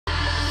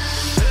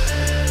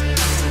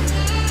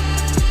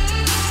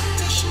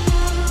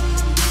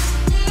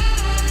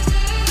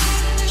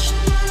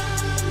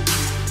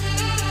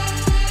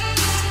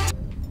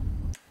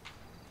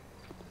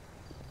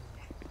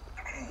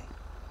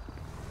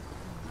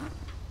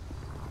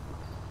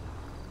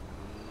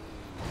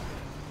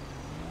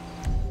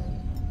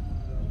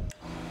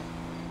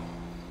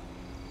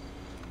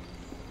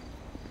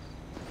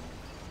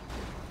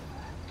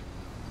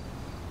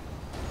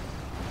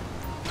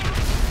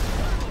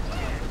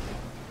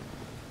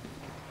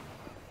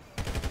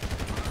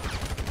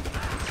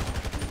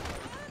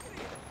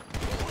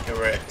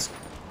correct.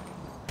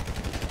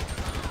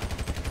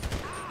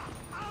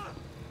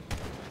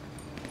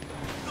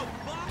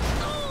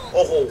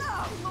 Oh.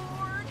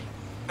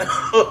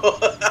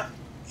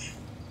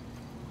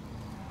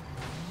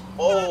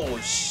 Oh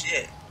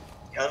shit.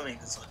 Y'all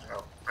niggas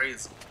are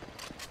crazy.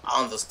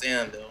 I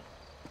understand though.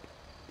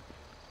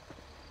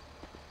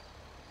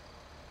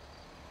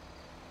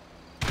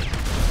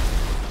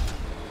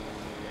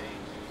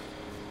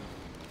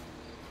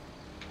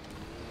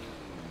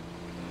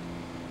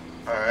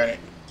 Alright.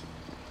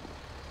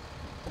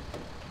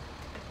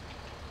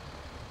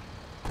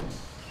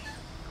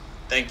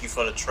 Thank you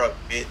for the truck,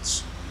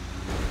 bitch.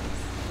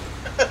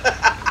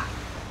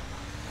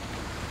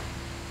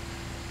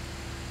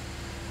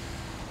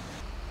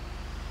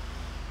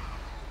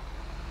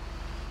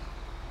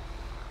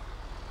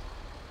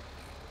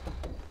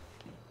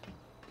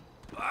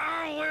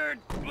 Oh,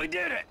 we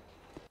did it!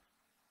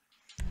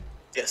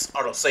 Yes,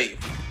 auto save.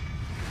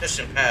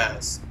 Mission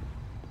pass.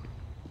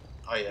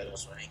 Oh yeah,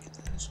 that's right. I ain't get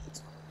to that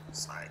shit.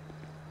 Sorry.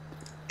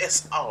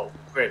 It's all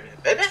gravy,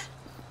 baby.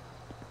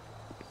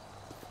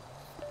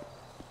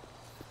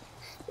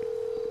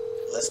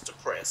 Less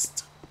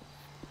depressed.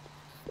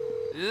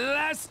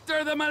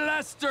 Lester the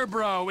molester,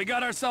 bro. We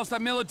got ourselves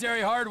some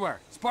military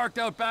hardware. It's parked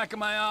out back in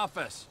my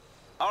office.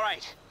 All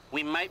right.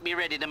 We might be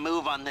ready to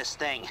move on this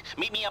thing.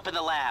 Meet me up in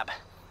the lab.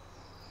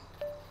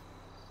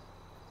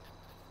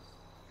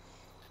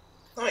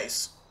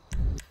 Nice.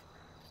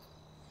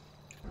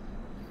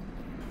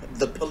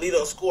 The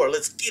Paleto Score.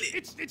 Let's get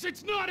it.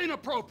 It's not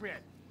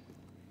inappropriate.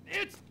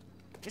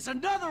 It's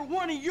another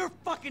one of your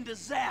fucking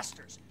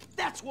disasters.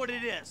 That's what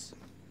it is.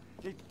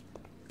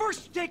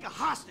 First you take a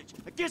hostage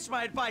against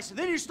my advice, and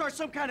then you start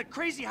some kind of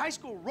crazy high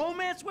school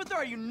romance with her.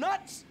 Are you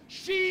nuts?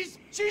 She's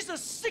a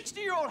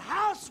 60-year-old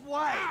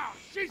housewife. Wow,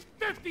 she's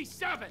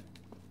 57.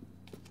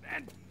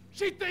 And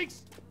she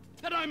thinks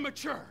that I'm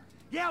mature.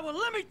 Yeah, well,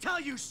 let me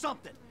tell you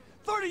something.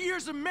 30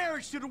 years of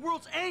marriage to the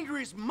world's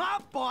angriest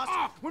mob boss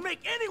would make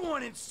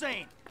anyone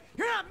insane.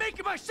 You're not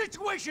making my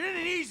situation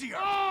any easier.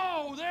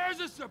 Oh, there's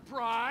a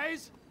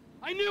surprise.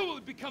 I knew it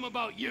would become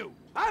about you.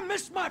 I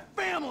miss my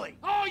family.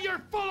 Oh,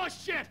 you're full of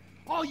shit.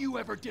 All you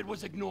ever did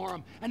was ignore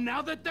them, and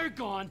now that they're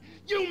gone,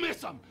 you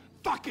miss them.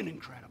 Fucking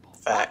incredible.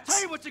 Facts. I'll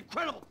tell you what's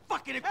incredible.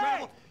 Fucking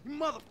incredible. Hey, you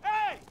mother...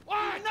 Hey!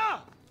 What?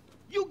 No!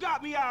 You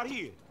got me out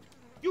here.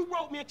 You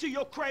roped me into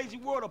your crazy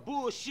world of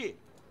bullshit.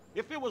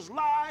 If it was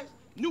lies,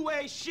 new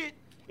age shit,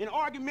 and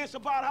arguments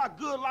about how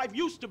good life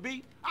used to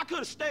be, I could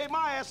have stayed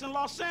my ass in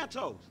Los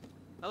Santos.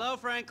 Hello,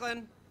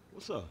 Franklin.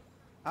 What's up?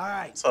 All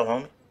right. What's up,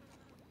 homie?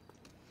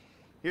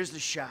 Here's the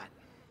shot.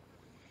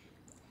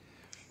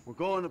 We're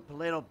going to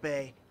Paleto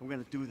Bay, and we're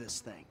gonna do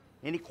this thing.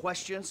 Any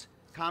questions?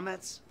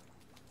 Comments?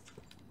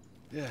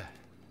 Yeah.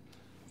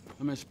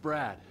 I miss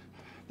Brad.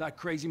 If that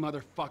crazy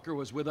motherfucker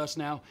was with us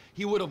now,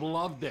 he would have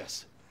loved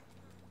this.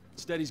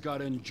 Instead, he's got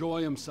to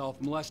enjoy himself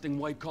molesting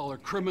white-collar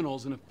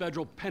criminals in a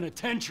federal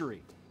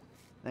penitentiary.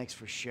 Thanks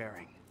for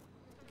sharing.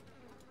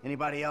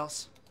 Anybody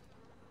else?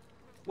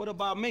 What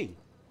about me?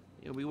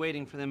 You'll be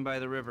waiting for them by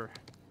the river,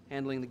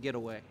 handling the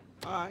getaway.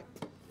 All right.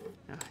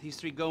 Now, these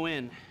three go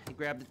in, you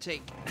grab the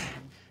take.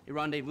 They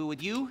rendezvous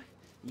with you,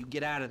 and you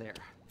get out of there.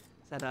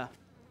 Does that,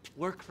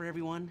 work for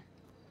everyone?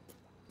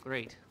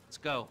 Great, let's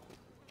go.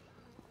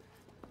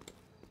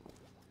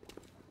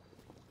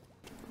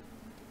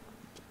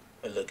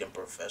 We're looking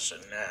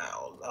professional.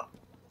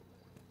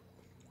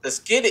 Let's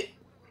get it.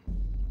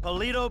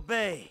 Paleto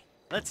Bay.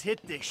 Let's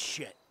hit this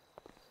shit.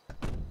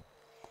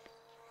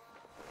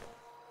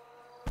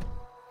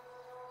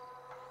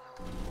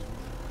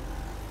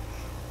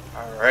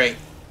 All right.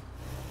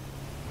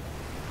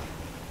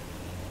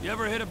 You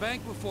ever hit a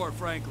bank before,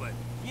 Franklin?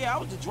 Yeah, I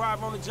was the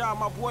driver on the job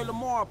my boy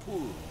Lamar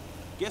pulled.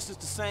 Guess it's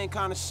the same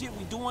kind of shit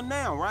we doing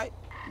now, right?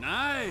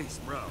 Nice,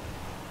 bro.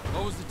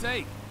 What was the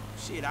take?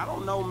 Shit, I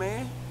don't know,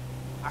 man.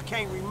 I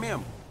can't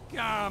remember.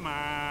 Come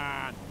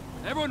on.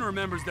 Everyone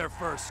remembers their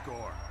first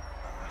score.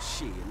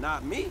 Shit,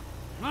 not me.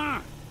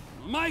 Huh?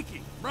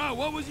 Mikey, bro,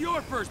 what was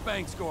your first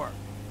bank score?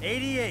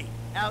 88,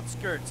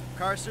 outskirts of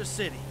Carcer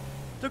City.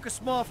 Took a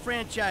small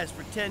franchise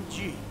for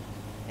 10G.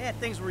 Yeah,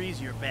 things were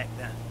easier back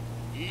then.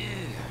 Yeah,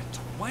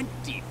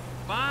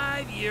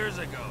 25 years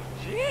ago.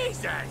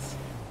 Jesus!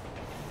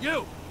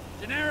 You,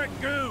 generic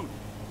goon.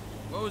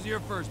 What was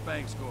your first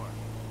bank score?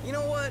 You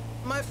know what?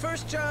 My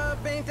first job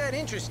ain't that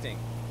interesting.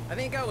 I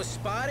think I was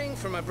spotting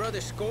for my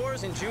brother's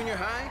scores in junior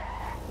high.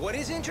 What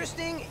is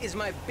interesting is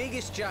my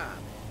biggest job,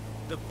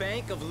 the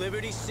Bank of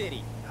Liberty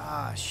City.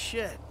 Ah,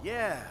 shit,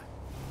 yeah.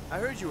 I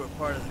heard you were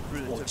part of the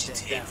crew that What took you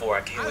that did down. for?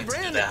 I can't wait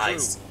to do the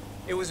heist.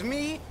 It was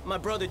me, my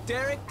brother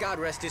Derek, God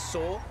rest his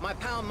soul, my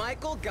pal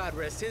Michael, God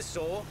rest his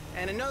soul,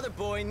 and another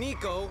boy,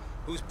 Nico,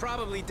 who's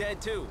probably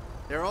dead too.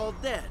 They're all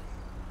dead.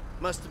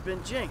 Must have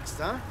been jinxed,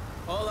 huh?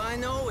 All I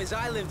know is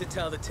I live to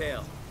tell the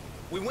tale.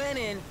 We went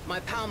in, my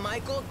pal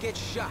Michael gets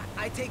shot.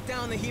 I take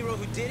down the hero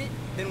who did it,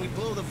 then we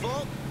blow the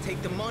vault, take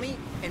the money,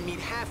 and meet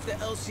half the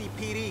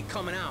LCPD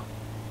coming out.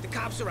 The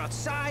cops are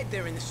outside,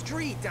 they're in the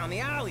street, down the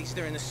alleys,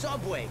 they're in the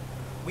subway.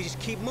 We just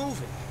keep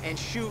moving and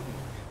shooting,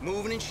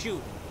 moving and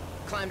shooting.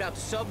 climbed out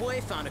the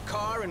subway, found a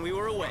car, and we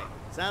were away.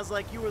 Sounds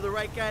like you were the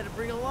right guy to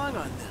bring along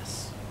on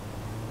this.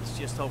 Let's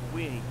just hope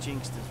we ain't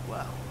jinxed as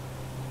well.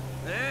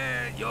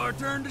 Hey, your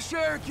turn to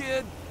share,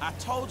 kid. I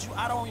told you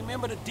I don't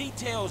remember the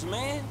details,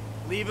 man.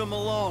 Leave him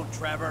alone,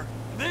 Trevor.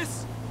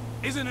 This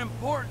is an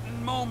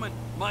important moment,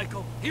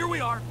 Michael. Here we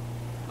are,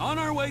 on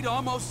our way to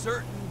almost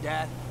certain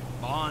death,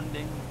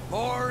 bonding,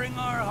 pouring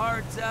our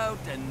hearts out,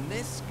 and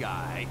this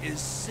guy is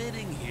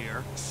sitting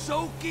here,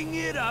 soaking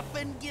it up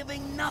and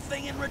giving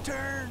nothing in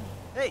return.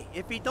 Hey,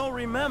 if he don't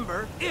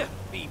remember... If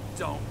he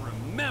don't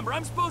remember,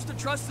 I'm supposed to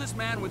trust this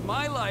man with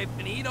my life,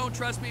 and he don't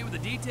trust me with the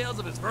details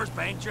of his first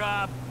bank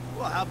job?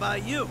 Well, how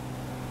about you?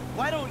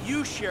 Why don't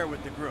you share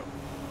with the group?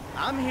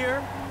 I'm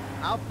here.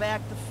 I'll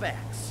back the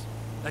facts.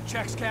 The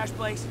checks cash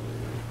place?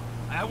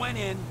 I went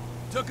in,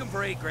 took him for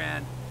 $8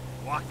 grand,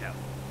 walked out.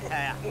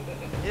 Yeah.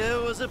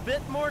 It was a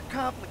bit more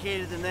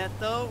complicated than that,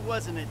 though,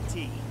 wasn't it,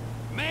 T?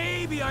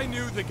 Maybe I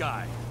knew the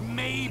guy.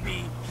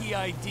 Maybe he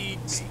ID'd me.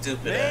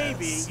 Stupid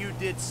Maybe ass. you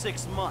did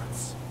 6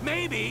 months.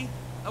 Maybe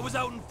I was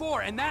out in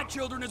 4, and that,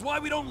 children, is why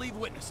we don't leave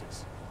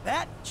witnesses.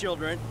 That,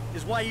 children,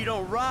 is why you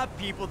don't rob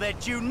people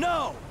that you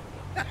know.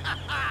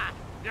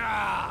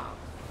 Ah.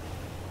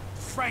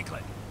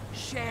 Franklin,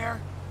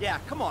 share. Yeah,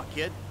 come on,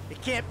 kid.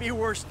 It can't be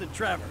worse than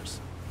Trevor's.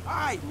 All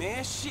right,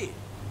 man, shit.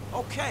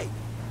 Okay,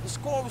 the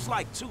score was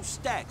like 2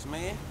 stacks,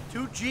 man.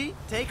 2G,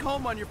 take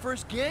home on your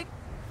first gig?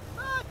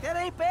 Fuck, that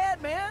ain't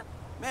bad, man.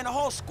 Man, the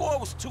whole score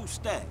was 2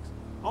 stacks.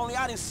 Only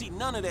I didn't see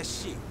none of that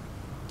shit.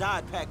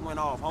 Die pack went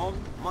off, homie.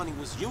 Money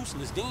was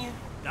useless then.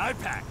 Die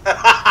pack.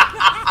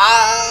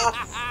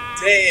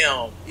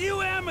 Damn.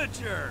 You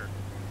amateur.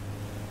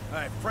 All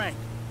right, Frank,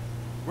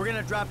 we're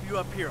gonna drop you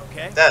up here,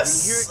 okay? That when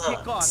you hear it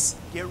kick off, sucks.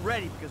 get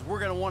ready, because we're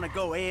gonna want to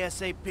go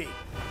ASAP.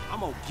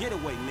 I'm on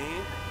getaway,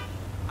 man.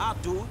 I'll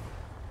do it.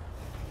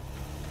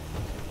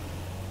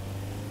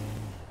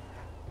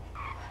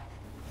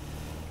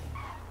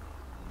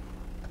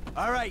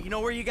 All right, you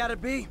know where you gotta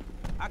be?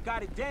 I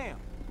got it down.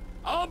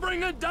 I'll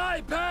bring a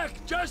die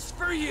pack just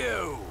for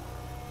you.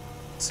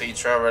 See,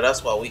 Trevor,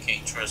 that's why we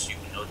can't trust you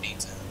with no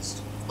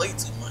details. You play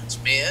too much,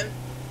 man.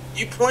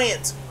 You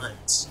playing too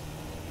much.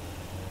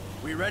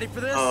 We ready for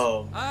this?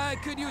 I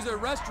could use a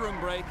restroom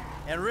break.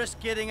 And risk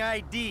getting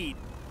ID'd.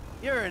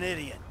 You're an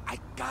idiot. I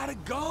gotta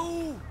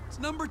go. It's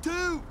number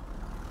 2.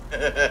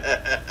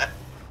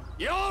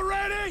 You all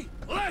ready?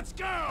 Let's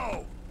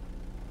go.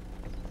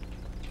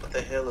 What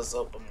the hell is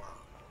up with my...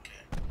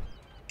 Okay.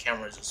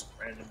 Camera just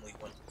randomly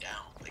went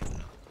down like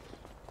that.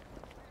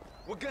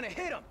 We're gonna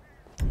hit him.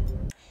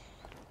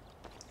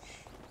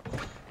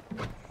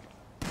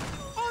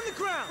 On the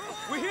ground.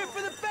 We're here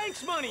for the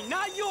bank's money,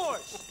 not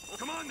yours.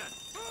 Come on then.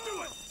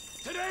 Do it.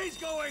 Today's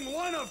going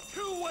one of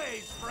 2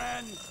 ways,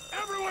 friends.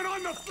 Everyone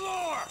on the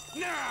floor,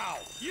 now!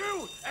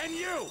 You and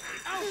you,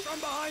 out from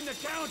behind the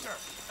counter.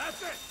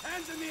 That's it,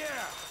 hands in the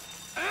air.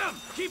 M,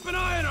 keep an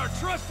eye on our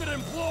trusted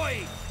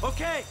employee.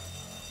 Okay,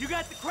 you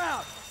got the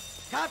crowd.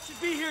 Cops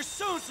should be here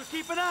soon, so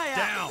keep an eye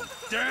out.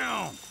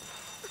 Down.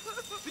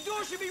 The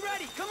door should be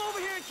ready. Come over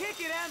here and kick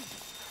it, Em.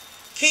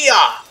 Kia!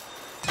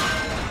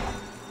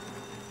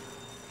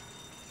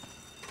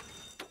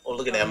 Oh,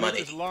 look at that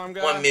money.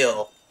 1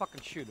 mil.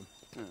 Fucking shoot him.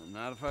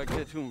 Not if I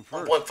get to him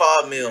first.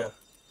 1.5 mil.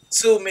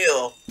 2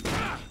 mil.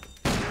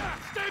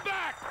 Stay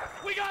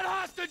back! We got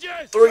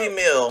hostages! 3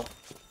 mil.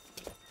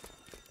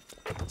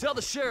 Tell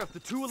the sheriff the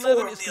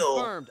 211 is 4 mil.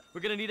 confirmed.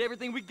 We're gonna need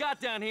everything we got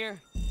down here.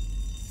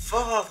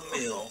 5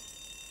 mil.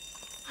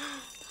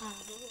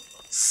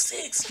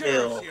 6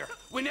 Sheriff's mil. here.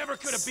 We never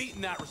could have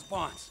beaten that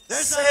response.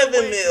 There's 7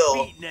 other ways of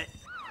mil. beating it.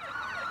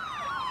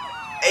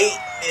 8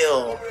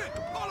 mil.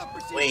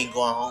 We ain't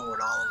going home with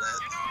all of that.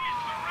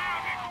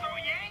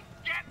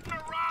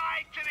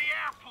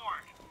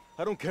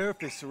 I don't care if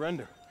they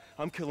surrender.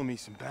 I'm killing me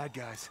some bad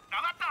guys.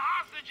 Now let the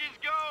hostages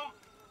go,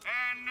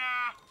 and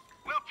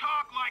we'll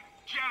talk like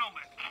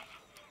gentlemen.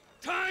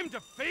 Time to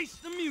face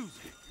the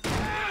music.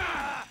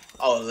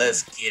 Oh,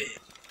 let's get it.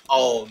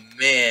 Oh,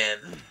 man.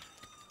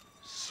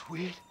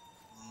 Sweet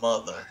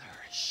Mother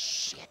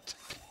shit.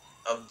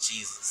 of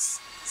Jesus.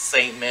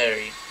 Saint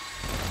Mary.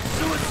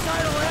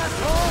 Suicidal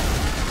asshole!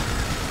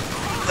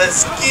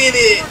 Let's get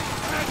it.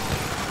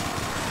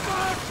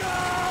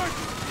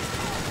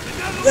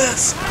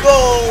 Let's go.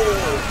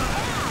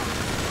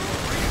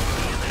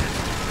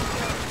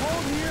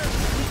 Hold here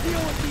and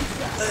deal with these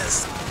guys.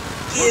 Let's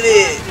get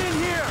it. In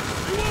here.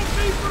 You won't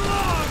be for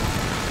long.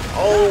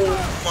 Oh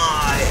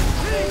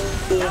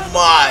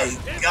my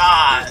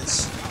gosh.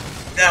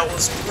 That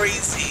was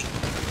crazy.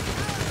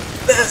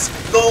 Let's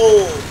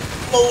go.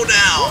 Slow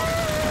down.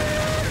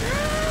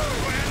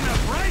 When the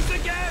price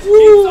of gas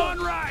keeps on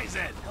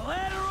rising.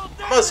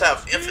 I must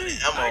have infinite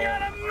I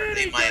got a ammo. Or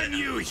they might minigun,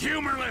 you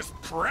humorless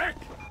prick.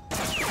 Look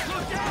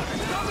out,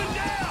 it's coming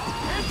down.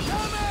 It's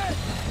coming.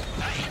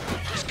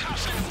 There's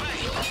cops in the bay.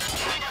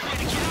 Figure way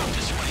to get out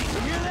this way. You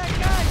hear that,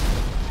 guy?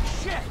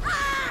 Shit!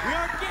 We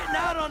aren't getting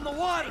out on the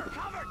water.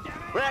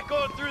 We're not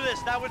going through this,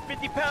 not with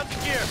 50 pounds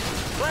of gear.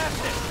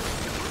 Blast it!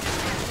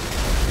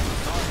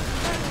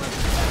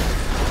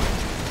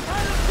 By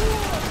the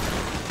pool!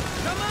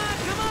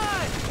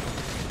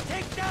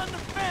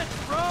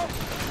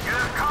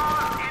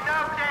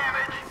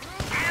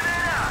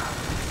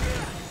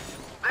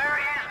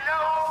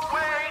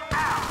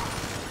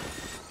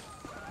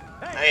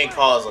 ain't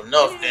caused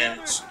enough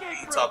damage. What are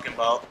you talking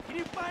about? Can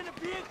you find a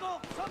vehicle?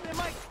 Something that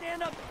might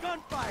stand up to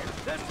gunfire.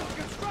 There's some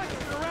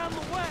construction around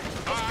the way.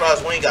 I'm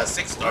surprised we ain't got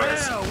 6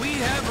 stars. Well, we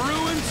have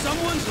ruined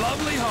someone's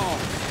lovely home.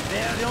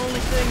 Yeah, the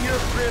only thing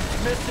your crib's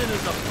missing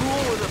is a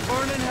pool with a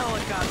burning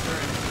helicopter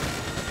in it.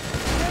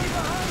 Stay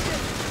behind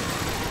it.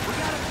 We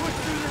gotta push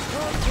through this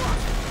roadblock.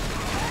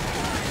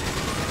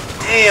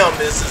 Damn,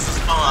 this is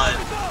fun.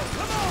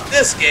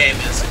 This game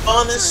is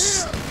fun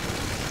as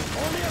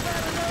Only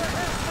about another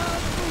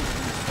half-mile to move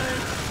these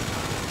things.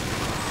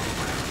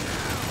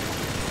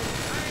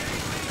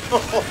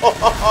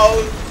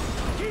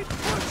 Keep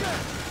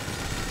pushing.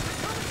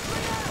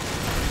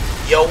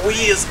 Yo, we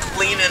is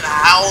cleaning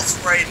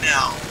house right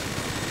now.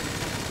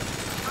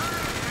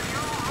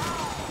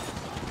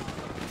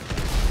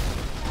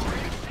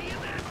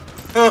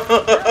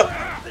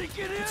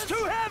 It's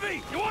too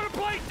heavy! You wanna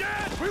play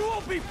dead? We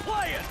won't be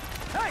playing!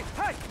 Hey,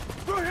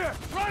 through here!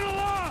 Right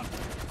along!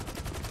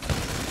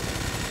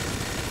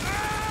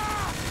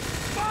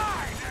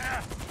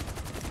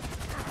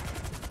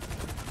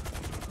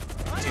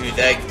 Dude,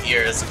 that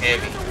gear is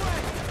heavy.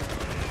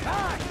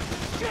 Ah,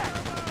 shit!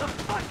 The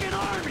fucking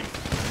army!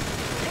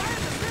 Why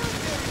is the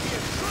military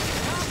here?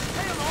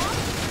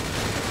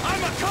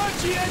 I'm a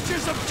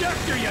conscientious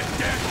objector, you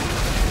dick!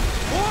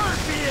 War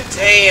vehicles!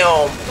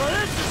 Damn! So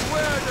this is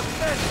where our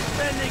defense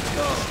spending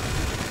goes.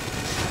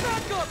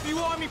 Back up, you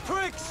army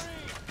pricks!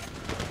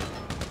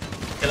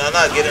 Can I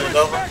not get in the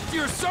cover? Respect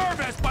your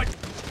service, but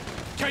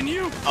can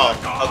you Oh,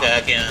 fuck off? okay,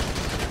 I can.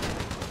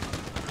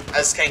 I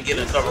just can't get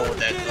in cover with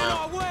that Get in gun.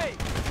 our way!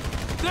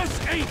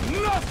 This ain't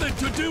nothing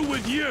to do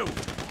with you.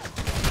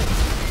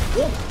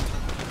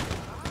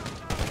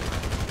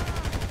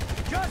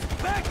 Just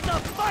back the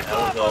fuck There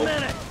we off go. a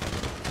minute!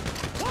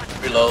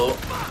 Reload.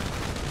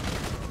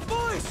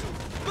 Boys!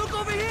 Look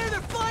over here!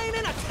 They're flying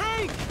in a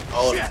tank!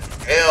 Oh, Shit!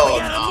 hell We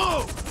gotta no.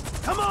 move!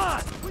 Come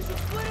on! We should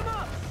split them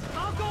up!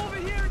 I'll go over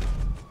here!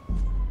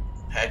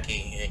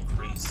 Hacking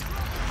increased.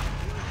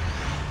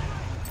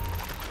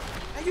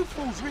 Hey, you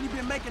fools really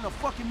been making a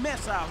fucking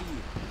mess out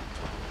here.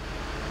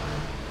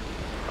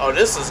 Oh,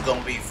 this is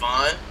gonna be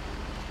fun.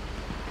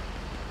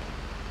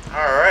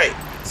 Alright.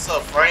 What's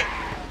up, Frank?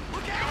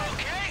 Look out!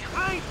 Okay?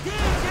 I ain't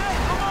dead yet!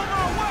 I'm on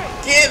my way!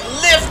 Get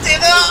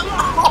lifted up!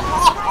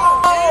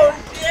 Oh,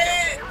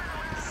 shit!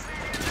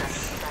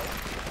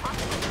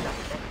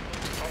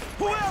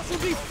 Who else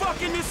would be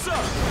fucking this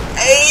up?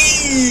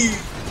 Hey!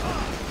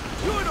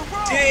 You in the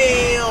wrong.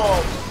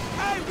 Damn!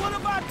 Hey, what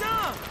have I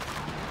done?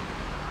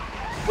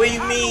 What do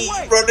you mean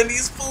you running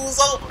these fools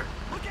over?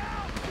 Look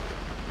out!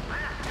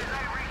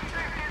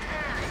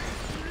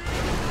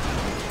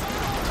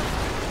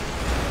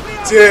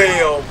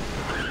 Damn!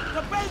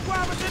 The bank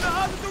robber's in the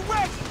other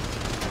direction.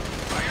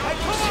 Hey,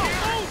 come on,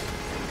 move!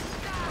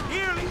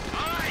 Nearly.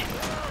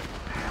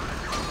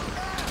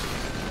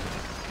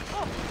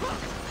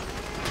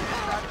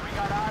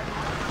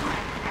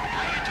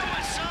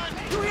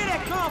 You hear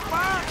that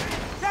gunfire?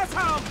 That's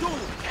how I'm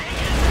doing.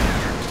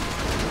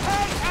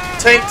 Hey,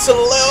 Tank to the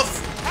left.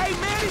 hey,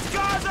 man, these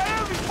guys are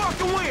every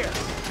fucking where.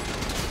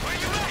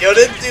 Yo,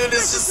 this dude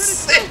is just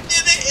sitting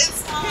in the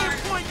inside.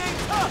 Pinpoint ain't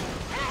tough.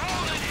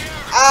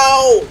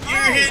 Ow! You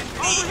hit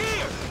Over me!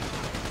 here.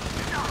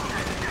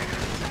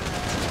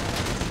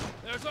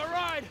 There's a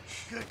ride.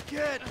 Good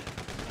kid!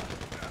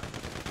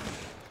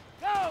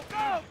 Go,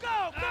 go,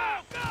 go,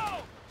 go,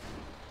 go!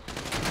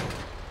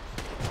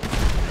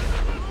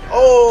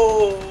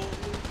 Oh!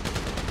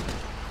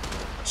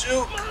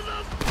 Juke!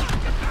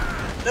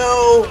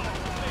 No!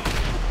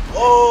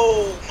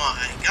 Oh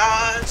my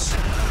gosh!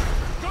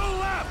 Go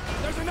left.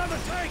 There's another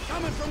tank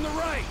coming from the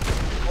right.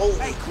 Holy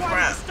Hey, quiet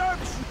crap!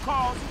 disturbance, you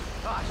called me.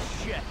 Ah,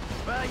 shit.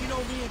 Well, you know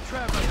me and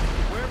Trevor.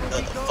 Wherever we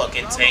Another go,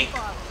 fucking I'm a tank.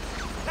 follow.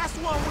 That's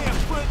one way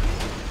of putting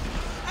it.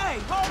 Hey,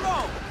 hold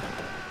on.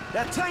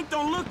 That tank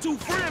don't look too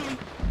friendly.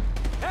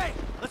 Hey,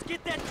 let's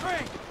get that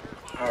train.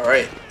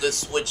 Alright, let's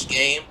switch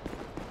game.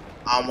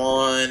 I'm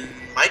on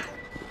Michael.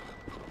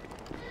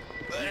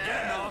 You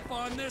getting off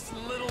on this,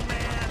 little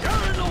man?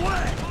 You're in the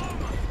way! Oh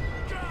my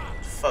God!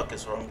 What the fuck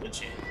is wrong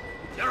with you?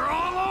 You're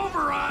all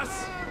over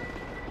us.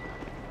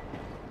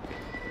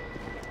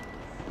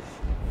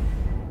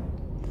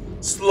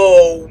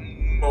 Slow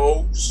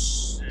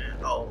motion.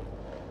 Oh.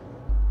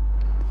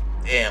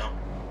 Damn.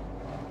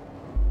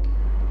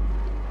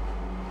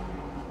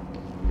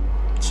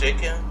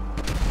 Chicken.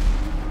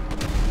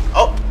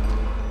 Oh.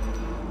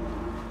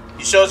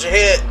 You showed your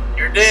head.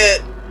 You're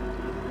dead.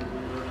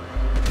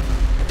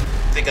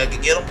 Think I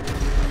could get him?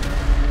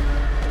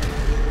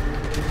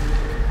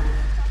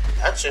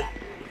 Gotcha.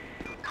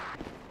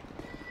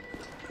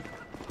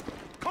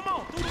 Come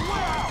on, through the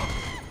warehouse.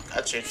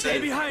 Gotcha. Stay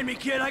behind me,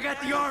 kid. I got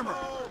the armor.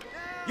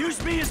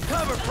 Use me as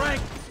cover,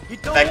 Frank. You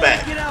don't Back, want back.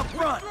 to get out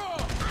front.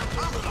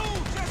 I'm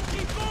cool, just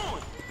keep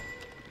going.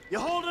 You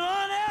holding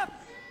on, Ab?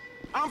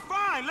 I'm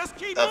fine, let's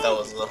keep Thought that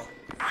moving. was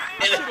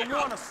I should have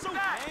worn a suit,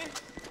 man.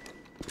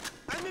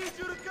 I need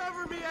you to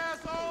cover me,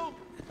 asshole.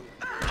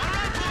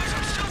 Alright, boys,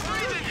 I'm still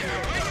breathing here.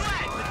 Where you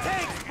at? The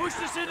tanks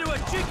pushed us into a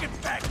chicken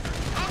factory.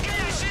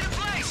 Okay, I see the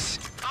place.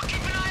 I'll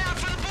keep an eye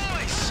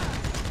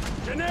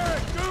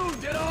Generic goon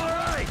did all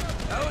right.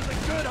 That was a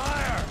good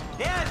hire.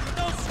 Yeah, if you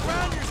don't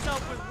surround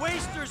yourself with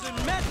wasters and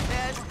meth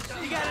heads,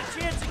 you got a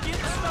chance of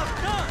getting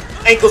stuff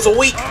done. Ankles are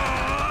weak.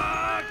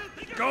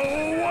 Go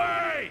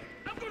away!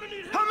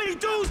 How many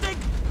dudes they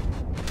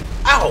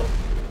Ow!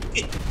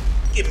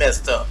 Get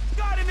messed up.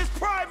 got in this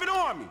private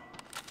army?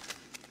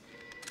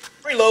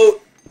 Reload.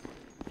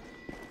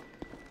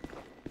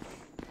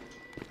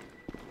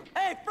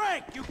 Hey,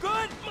 Frank, you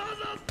good?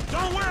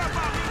 Don't worry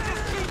about me,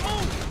 just keep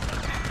moving.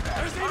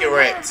 Get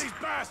wrecked. These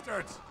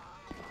bastards.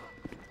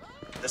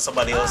 There's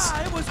somebody else.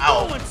 Ah, it was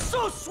Ow. going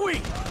so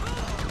sweet.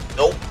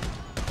 Nope.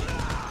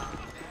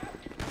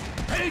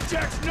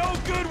 Paycheck's no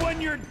good when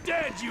you're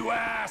dead, you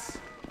ass.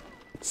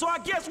 So I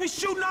guess we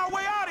shooting our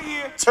way out of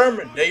here.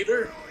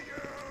 Terminator.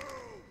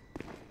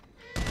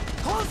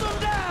 Close them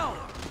down.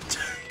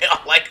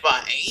 I like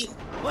my aim.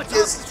 What's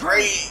It's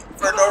great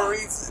for no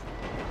reason.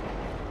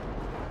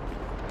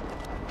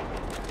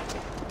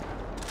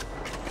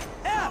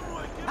 F,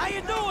 how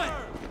you doing?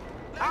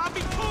 I'll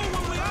be cool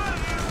when we out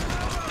of here.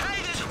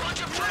 Hey, there's a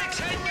bunch of pricks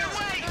heading your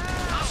way.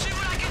 I'll see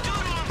what I can do to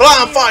them.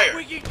 Blind fire.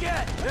 We can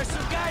get. There's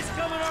some guys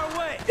coming our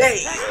way. Hey.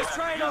 He's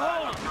trying to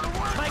hold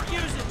them. Might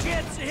give us a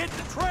chance to hit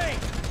the train.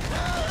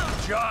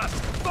 Just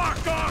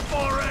fuck off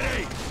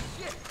already.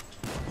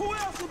 Who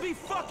else will be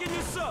fucking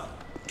this up?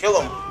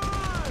 Kill him.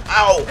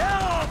 Ow.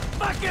 Oh,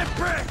 fucking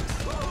bricks!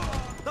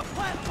 The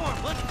platform,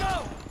 let's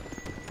go!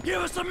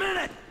 Give us a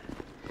minute!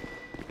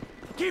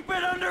 Keep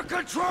it under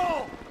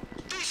control!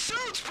 These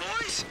suits,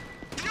 boys.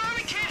 The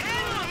army can't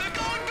handle them. They're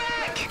going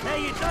back. Hey,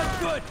 you done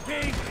good,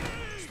 King.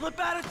 Slip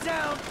out of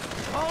town.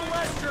 Call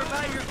Lester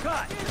about your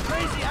cut.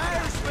 Crazy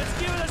Irishman's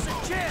giving us a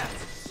chance.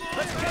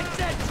 Let's catch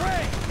that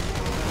train.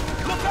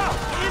 Look out!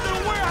 Into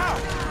the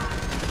warehouse!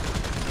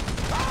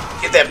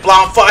 Get that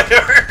blind fire.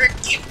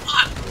 Get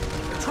on.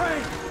 The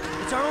train.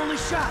 It's our only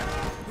shot.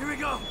 Here we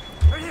go.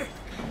 Right here.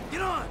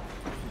 Get on.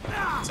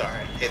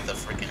 Sorry, hit the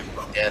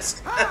freaking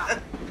desk.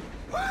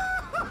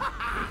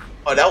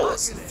 Oh, that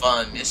was a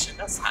fun mission.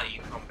 That's how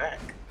you come back.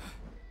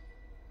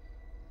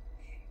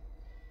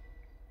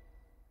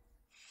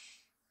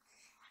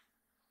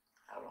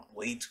 Having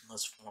way too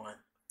much fun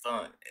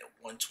at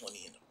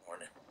 1:20 in the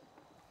morning.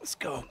 Let's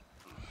go.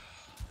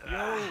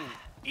 Yo,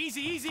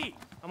 easy, easy.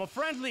 I'm a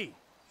friendly.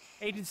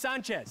 Agent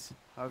Sanchez.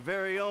 Our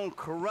very own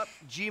corrupt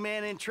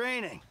G-man in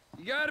training.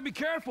 You gotta be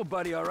careful,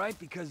 buddy, all right?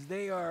 Because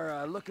they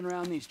are looking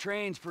around these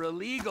trains for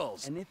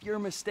illegals. And if you're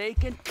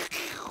mistaken,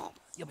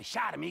 you'll be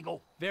shot,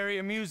 amigo. Very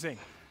amusing.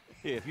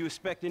 Yeah, if you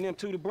expecting them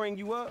two to bring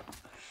you up,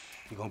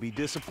 you're gonna be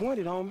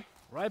disappointed, homie.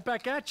 Right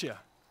back at you.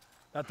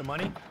 Got the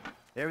money?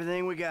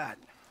 Everything we got.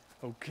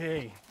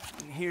 Okay.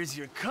 Here's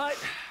your cut.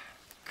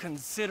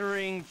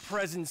 Considering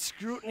present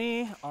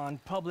scrutiny on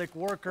public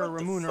worker What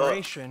the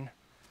remuneration,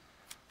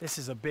 this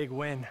is a big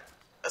win.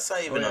 That's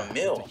not even a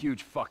meal. It's a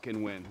huge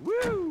fucking win.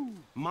 Woo!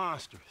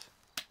 Monsters.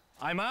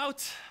 I'm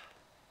out.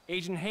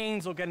 Agent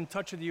Haynes will get in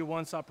touch with you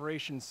once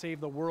Operation Save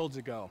the World's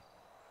ago.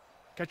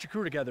 Get your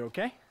crew together,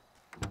 okay?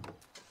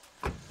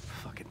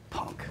 Fucking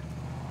punk.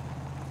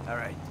 All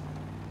right.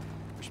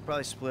 We should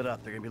probably split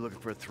up. They're gonna be looking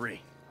for a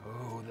 3.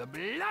 Oh, the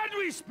blood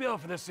we spill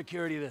for the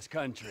security of this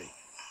country.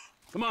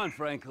 Come on,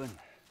 Franklin.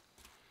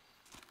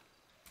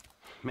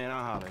 Man,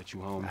 I'll holler at you,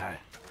 homie. All right.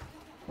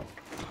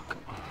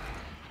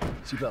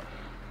 Seatbelt.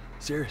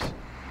 Serious.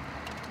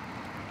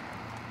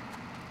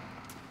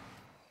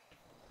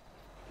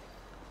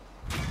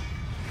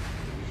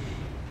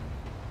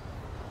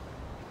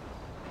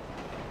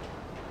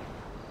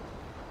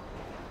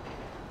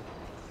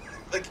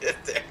 Look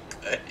at that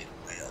cut.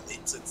 They only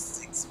took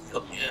 6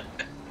 million.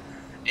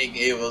 It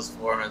gave us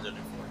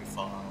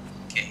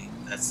 445K.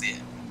 That's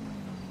it.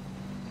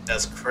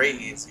 That's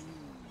crazy.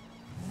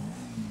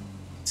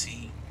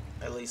 T.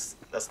 At least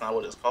that's not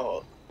what it's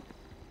called.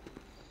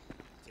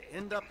 To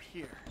end up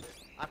here,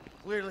 I've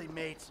clearly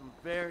made some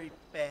very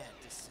bad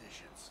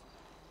decisions.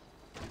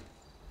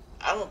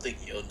 I don't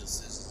think your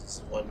decisions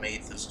is what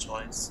made this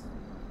choice.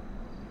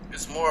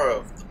 It's more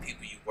of the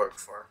people you work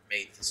for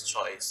made this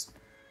choice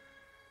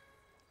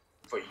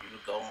for you to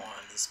go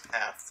on this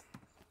path.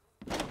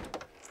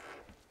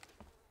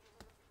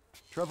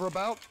 Trevor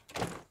about?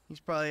 He's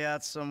probably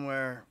out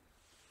somewhere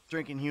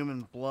drinking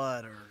human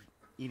blood or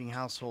eating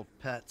household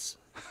pets.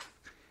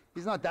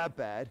 He's not that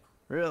bad.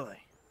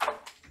 Really?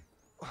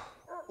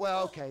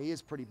 Well, okay, he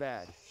is pretty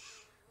bad.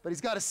 But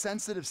he's got a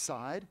sensitive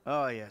side.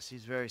 Oh, yes,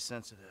 he's very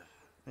sensitive.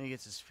 When he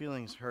gets his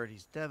feelings hurt,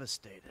 he's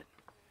devastated.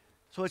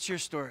 So what's your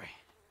story?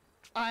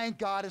 I ain't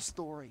got a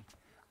story.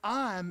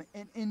 I'm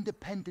an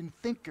independent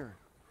thinker.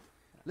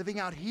 Living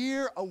out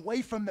here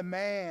away from the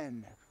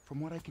man. From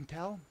what I can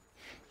tell,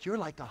 you're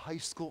like a high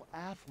school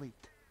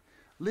athlete.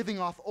 Living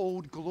off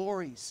old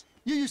glories.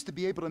 You used to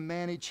be able to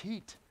manage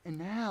heat. And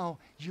now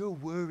you're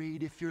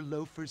worried if your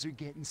loafers are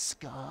getting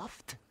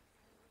scuffed.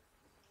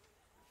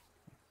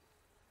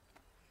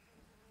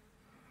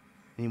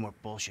 Any more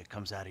bullshit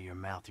comes out of your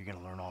mouth, you're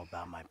gonna learn all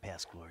about my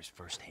past glories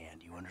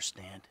firsthand. You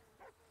understand?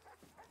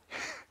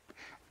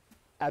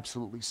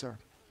 Absolutely, sir.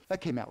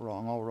 That came out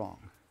wrong, all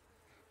wrong.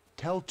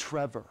 Tell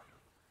Trevor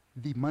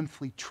The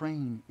monthly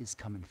train is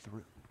coming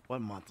through.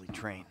 What monthly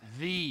train?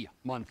 The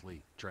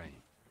monthly train.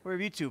 Where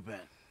have you two been?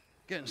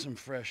 Getting some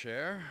fresh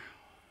air.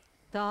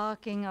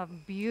 Talking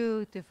of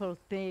beautiful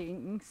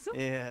things.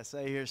 Yes,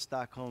 I hear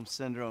Stockholm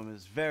Syndrome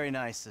is very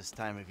nice this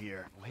time of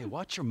year. Hey,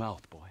 watch your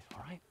mouth, boy,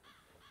 all right?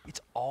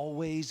 It's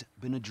always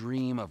been a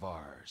dream of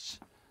ours.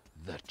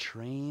 The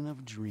train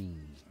of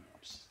dreams.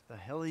 The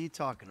hell are you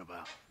talking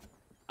about?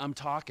 I'm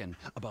talking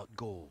about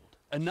gold.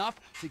 Enough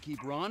to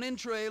keep Ron in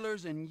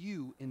trailers and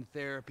you in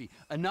therapy.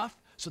 Enough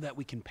so that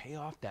we can pay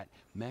off that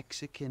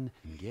Mexican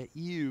and get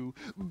you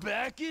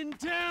back in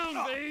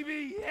town,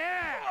 baby!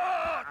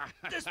 Yeah!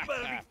 This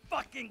better be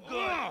fucking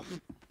good!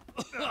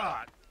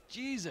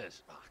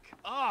 Jesus.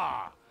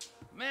 Ah,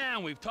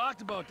 man, we've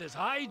talked about this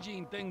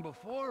hygiene thing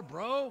before,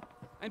 bro.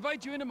 I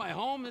invite you into my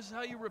home, this is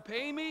how you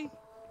repay me?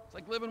 It's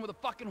like living with a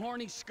fucking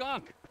horny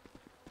skunk.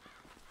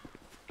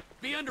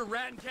 Be under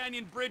Raton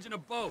Canyon Bridge in a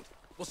boat.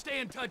 We'll stay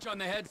in touch on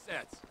the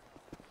headsets.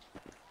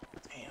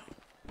 Damn.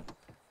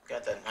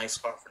 Got that nice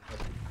car for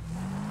nothing.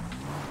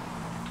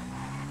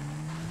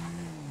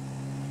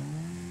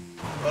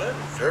 But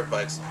dirt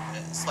bikes,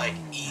 it's like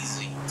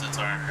easy to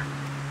turn.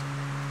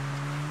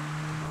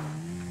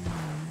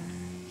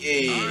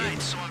 Yeah.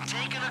 Alright, so I'm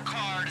taking a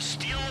car to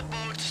steal a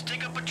boat,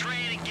 stick up a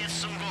train, and get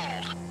some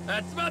gold.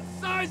 That's about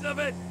the size of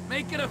it.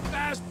 Make it a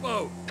fast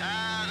boat.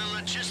 Ah, the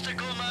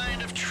logistical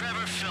mind of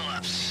Trevor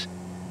Phillips.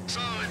 So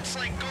it's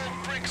like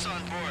gold bricks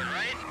on board,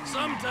 right?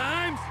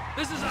 Sometimes.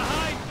 This is a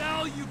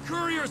high-value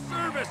courier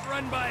service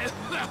run by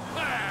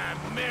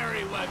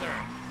Merryweather.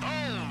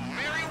 Oh,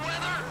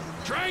 Merryweather?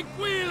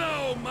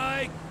 Tranquilo,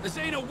 Mike. This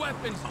ain't a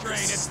weapons train.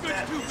 It's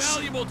goods too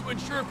valuable to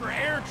insure for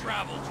air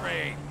travel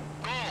trade.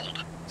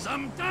 Gold.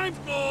 Sometimes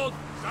gold,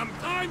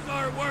 sometimes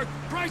artwork,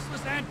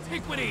 priceless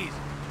antiquities.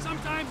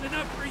 Sometimes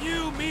enough for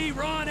you, me,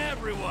 Ron,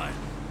 everyone.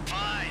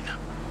 Fine.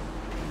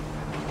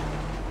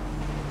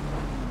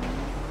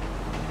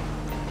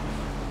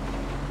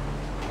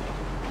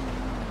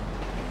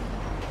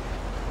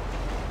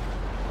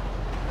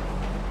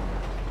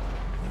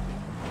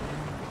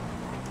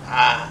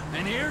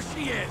 And here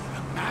she is,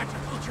 the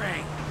magical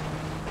train.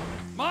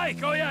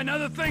 Mike, oh yeah,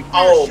 another thing for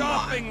Oh your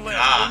shopping my list.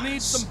 We'll need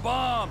gosh. some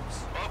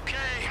bombs. Okay.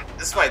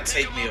 This might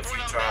take me a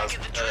few trials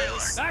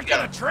because Back you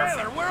got in the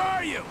trailer, where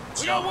are you?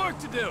 We got jump. work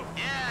to do.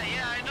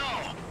 Yeah, I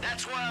know.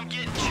 That's why I'm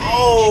getting changed.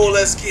 Oh,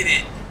 let's get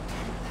it.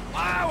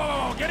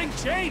 Wow, getting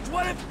changed.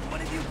 What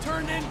have you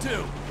turned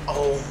into?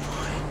 Oh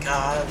my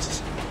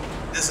gosh.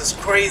 This is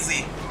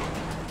crazy.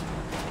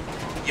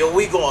 Yo,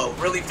 we going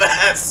really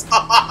fast.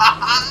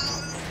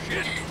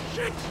 Shit.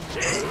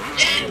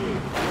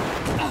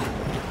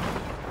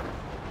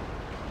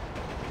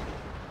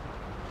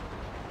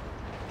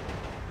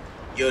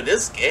 Yo,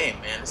 this game,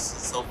 man, this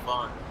is so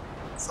fun.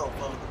 It's so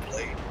fun to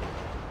play.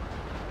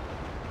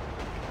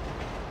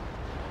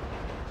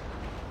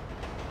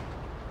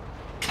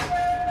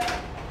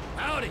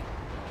 Howdy.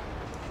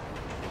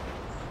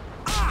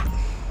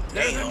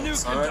 There's a new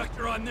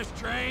conductor on this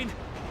train.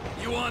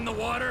 You on the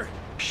water?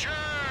 Sure,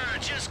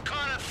 just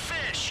caught a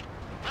fish.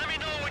 Let me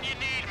know when you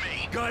need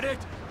me. Got it?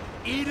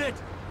 Eat it?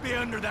 Be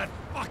under that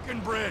fucking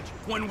bridge.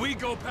 When we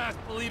go past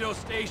Paleto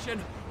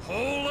Station,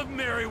 whole of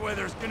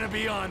Merryweather's gonna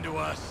be onto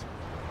us.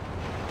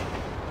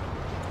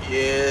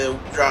 Yeah,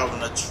 we're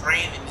driving a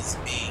train in this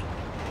beat.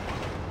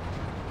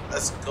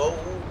 Let's go.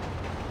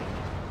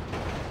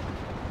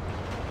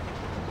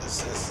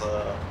 This is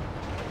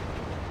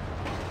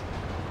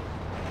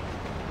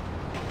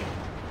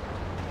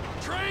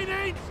Train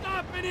ain't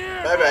stopping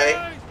here,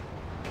 Bye-bye.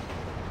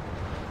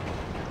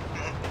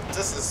 boys!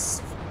 This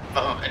is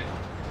fun.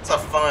 It's a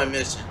fun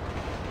mission.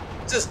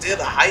 Just did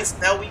a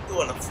heist, now we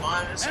doing a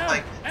fun mission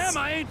like this. Em,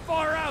 I ain't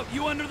far out.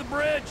 You under the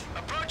bridge?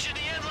 Approaching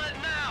the inlet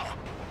now.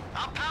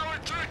 I'll power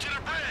through to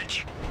the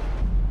bridge.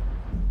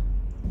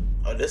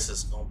 Oh, this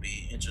is gonna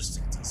be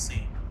interesting to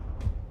see.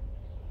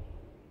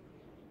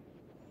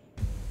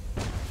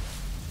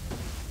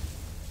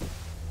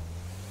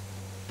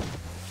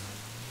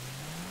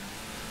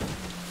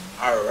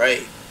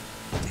 Alright.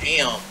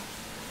 Damn.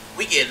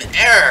 We getting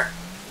air.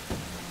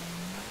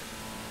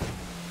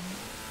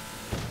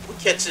 We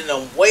catching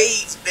them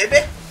waves,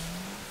 baby.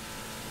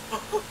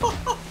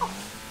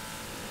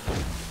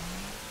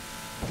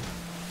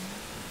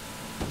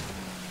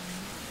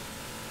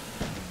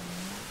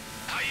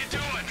 How you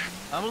doing?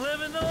 I'm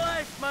living the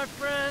life, my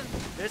friend.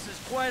 This is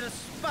quite a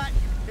spot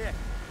you picked.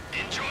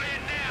 Enjoy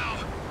it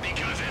now,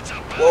 because it's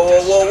about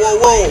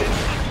Whoa.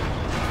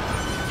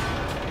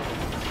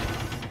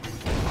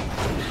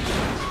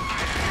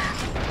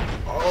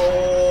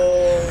 Oh.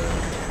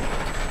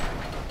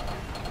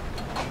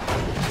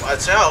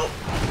 Watch out.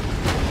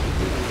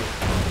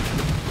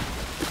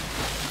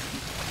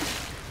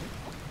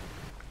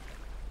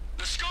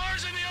 The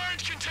score's in the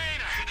orange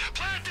container.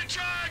 Plant the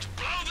charge,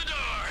 blow the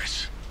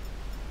doors.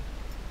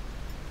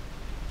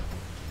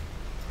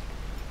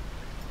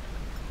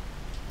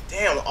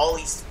 Damn, all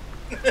these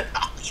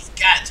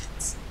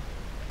gadgets.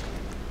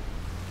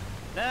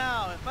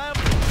 Now, if I...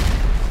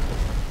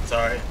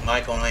 Sorry,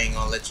 Michael, I ain't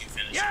gonna let you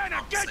finish. Yeah, the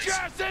now get your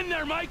conversation. ass in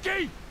there,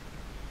 Mikey!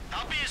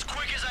 I'll be as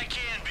quick as I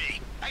can be.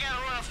 I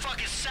gotta run a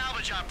fucking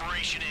salvage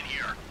operation in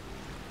here.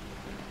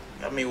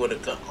 Got me with a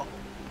gun.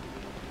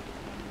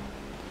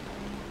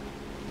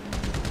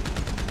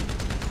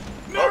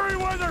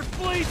 Merryweather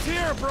fleet's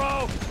here,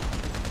 bro!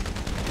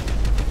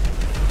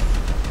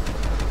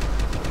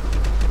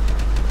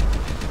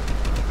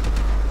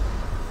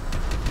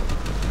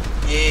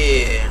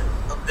 Yeah,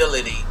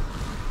 ability.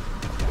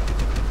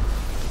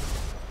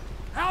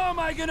 How am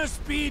I gonna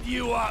speed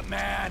you up,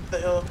 man? What the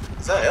hell?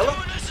 Is that Ella?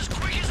 Doing this as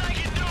quick as I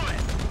can do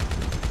it.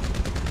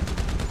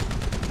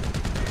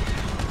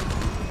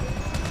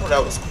 Oh,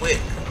 that was quick.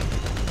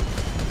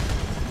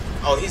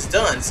 Oh, he's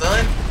done,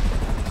 son.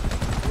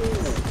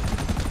 Ooh.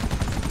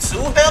 2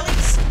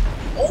 helis?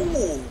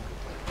 Oh.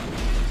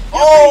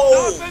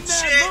 Oh,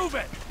 shit. Move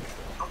it.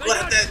 I'm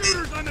glad that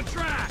did. On the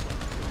track.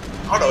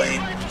 Auto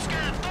aim. Rifle's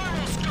got a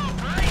thermal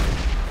scope, right?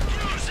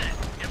 Use it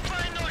and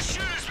find those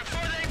shooters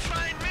before they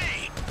find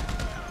me.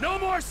 No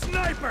more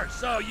snipers,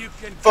 so you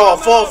can Fall.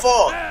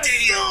 as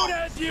soon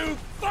as you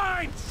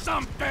find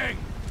something.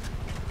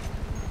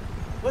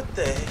 What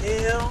the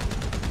hell?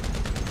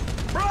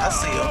 Bro, I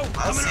see him.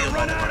 I'm gonna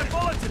run out of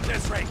bullets at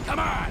this rate. Come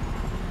on.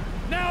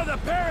 Now the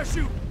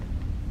parachute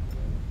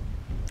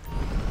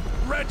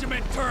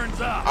regiment turns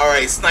up. All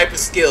right, sniper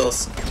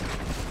skills.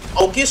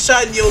 Oh, get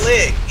shot in your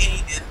leg, and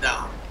he did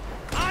not.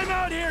 I'm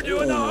out here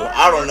doing the hard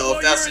I don't know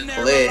work if that's while in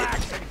you're the in there leg.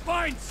 relaxing.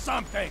 Find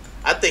something.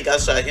 I think I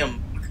shot him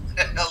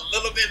a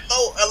little bit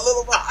low, a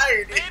little bit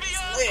higher than his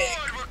leg,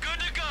 We're good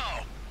to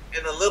go.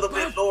 and a little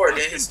bit lower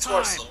than his Time.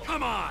 torso.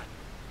 Come on.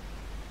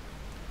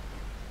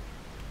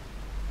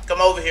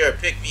 Come over here and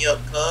pick me up,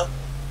 cuz.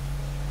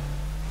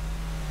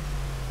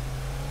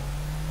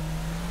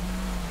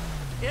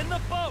 In the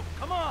boat,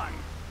 come on.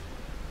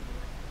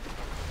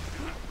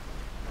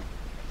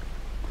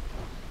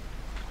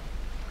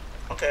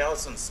 Okay, I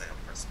was in the same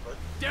person, but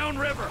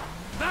Downriver.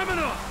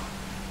 Vámonos.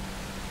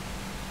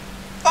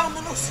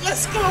 Vámonos,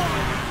 let's go.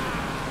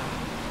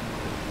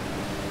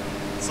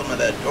 Some of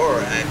that door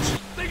action.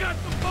 They got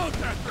the boat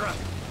after us.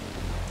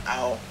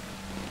 Ow.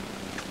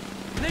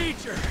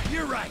 Nature,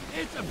 you're right.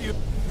 It's a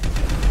beautiful.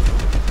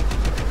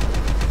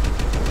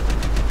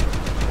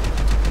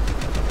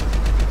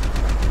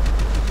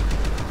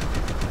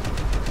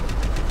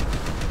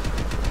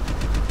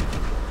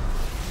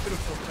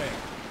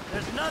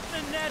 There's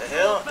nothing The natural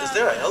hell? about Is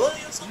there a it. heli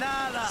or something?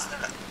 Nada.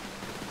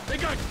 They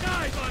got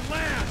guys on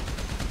land.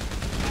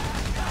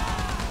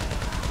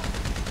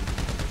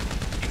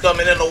 You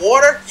coming in the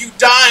water? You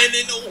dying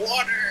in the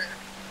water.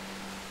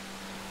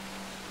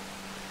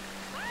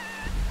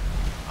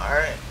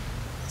 Alright.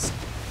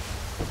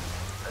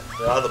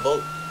 Get out of the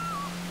boat.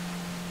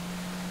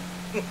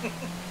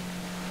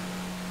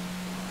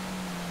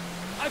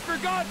 I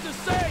forgot to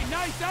say,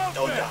 nice outfit.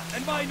 Don't die.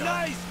 And by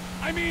nice,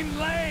 I mean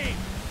lame.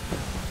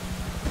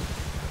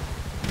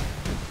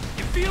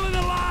 You feeling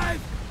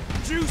alive?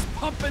 Juice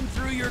pumping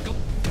through your... Blow.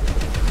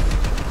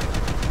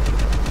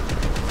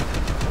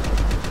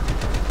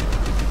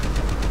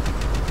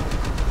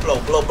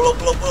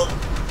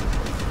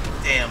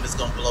 Damn, it's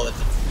gonna blow it.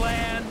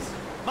 Plans.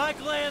 My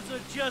glands are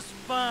just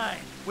fine.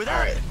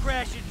 Without the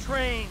crashing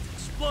trains,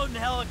 exploding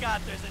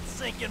helicopters, and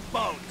sinking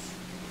boats.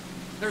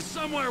 There's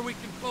somewhere we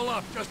can pull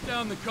up just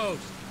down the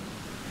coast.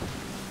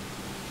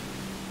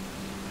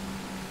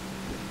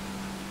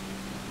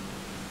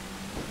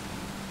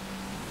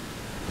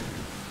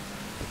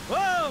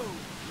 Whoa!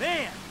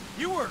 Man,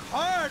 you work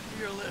hard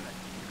for your living.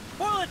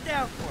 Boil it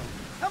down for me.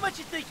 How much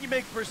you think you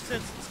make for a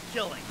senseless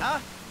killing, huh?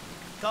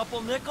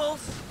 Couple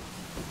nickels?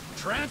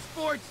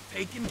 Transport's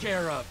taken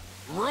care of.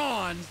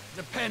 Ron's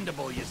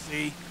dependable, you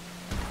see.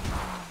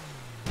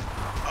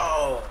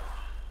 Oh.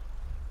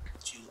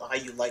 How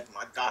you like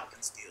my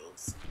docking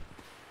skills?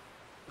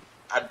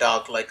 I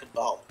dock like a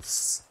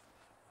boss.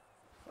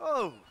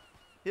 Oh,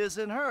 his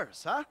and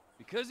hers, huh?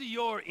 Because of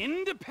your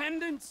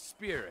independent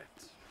spirit.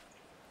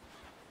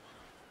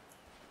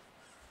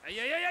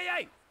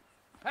 Hey!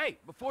 Hey,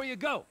 before you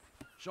go,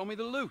 show me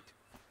the loot.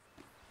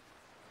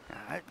 All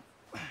right.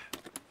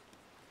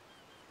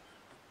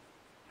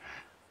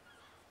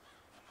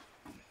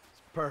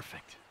 It's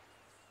perfect.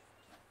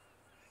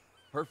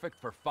 Perfect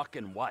for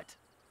fucking what?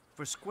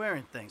 For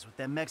squaring things with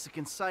that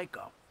Mexican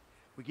psycho.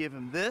 We give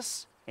him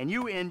this, and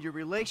you end your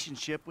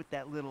relationship with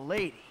that little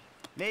lady.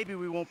 Maybe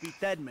we won't be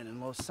deadmen in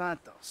Los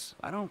Santos.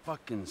 I don't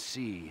fucking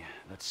see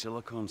that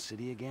Silicon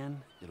City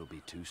again. It'll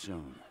be too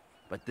soon.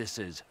 But this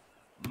is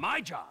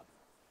my job,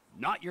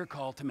 not your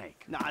call to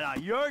make. Nah,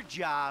 your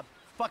job.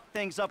 Fuck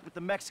things up with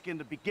the Mexican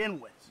to begin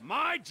with.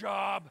 My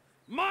job,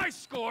 my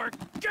score,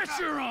 get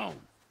your own!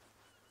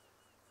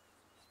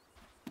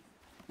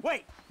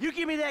 Wait, you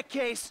give me that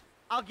case,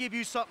 I'll give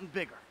you something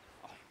bigger.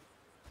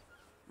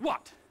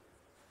 What?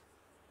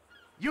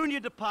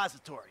 Union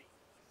Depository.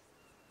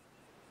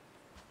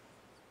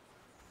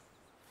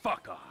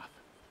 Fuck off.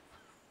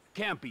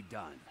 Can't be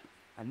done.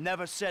 I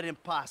never said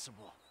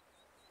impossible.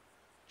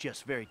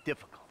 Just very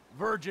difficult.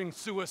 Verging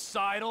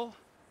suicidal?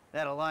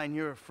 That a line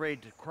you're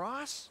afraid to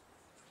cross?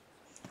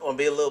 You wanna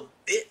be a little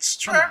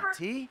bitch, Come on, Trevor?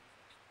 T.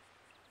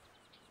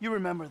 You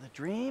remember the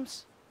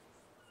dreams?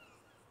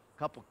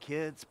 Couple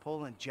kids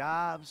pulling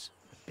jobs,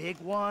 the big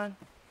one.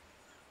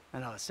 I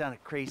know it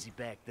sounded crazy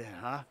back then,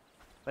 huh?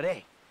 But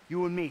hey,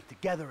 you and me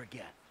together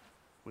again.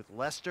 With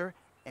Lester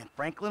and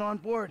Franklin on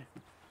board,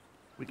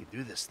 we can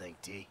do this thing,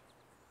 T.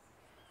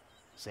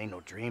 This ain't no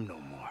dream no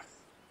more.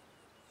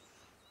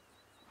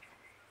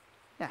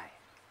 Nah.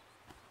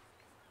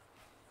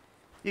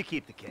 You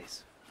keep the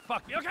case.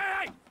 Fuck you. Okay,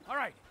 hey! All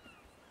right.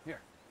 Here.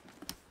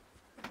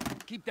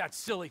 Keep that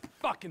silly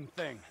fucking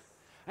thing.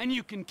 And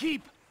you can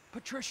keep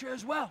Patricia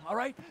as well, all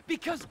right?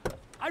 Because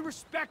I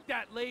respect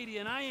that lady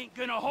and I ain't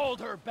gonna hold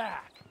her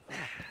back.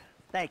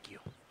 Thank you.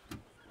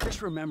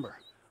 Just remember,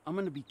 I'm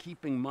gonna be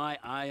keeping my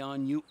eye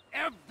on you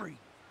every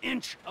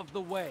inch of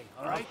the way,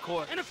 all right? Of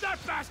course. And if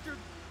that bastard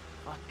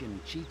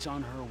fucking cheats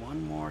on her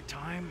one more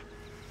time,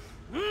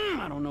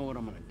 I don't know what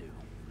I'm gonna do.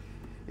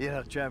 You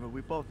know, Trevor,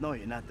 we both know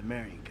you're not the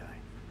marrying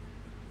kind.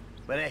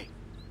 But hey,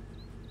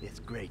 it's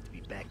great to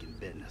be back in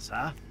business,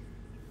 huh?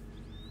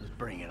 Let's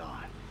bring it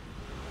on.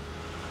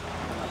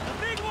 The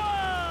big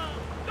one!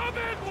 The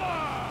big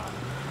one!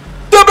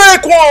 The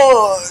big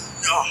one!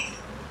 Oh.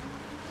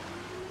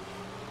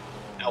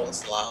 That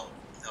was loud.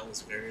 That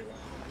was very loud.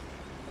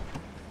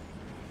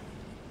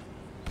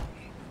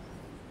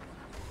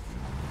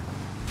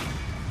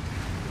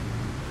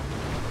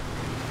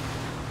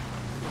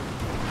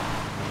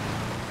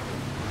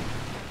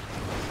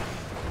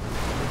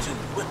 Dude,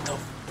 what the?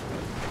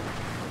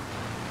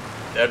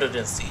 Better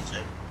than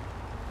CJ.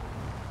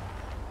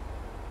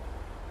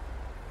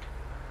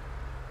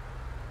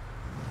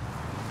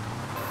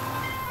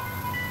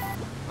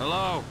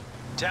 Hello?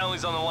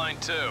 Townley's on the line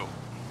too.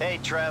 Hey,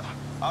 Trev.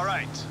 All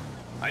right.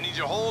 I need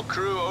your whole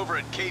crew over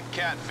at Cape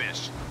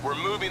Catfish. We're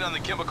moving on the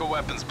chemical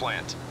weapons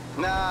plant.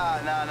 Nah.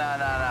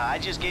 I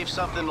just gave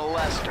something to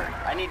Lester.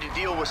 I need to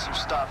deal with some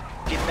stuff.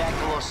 Get back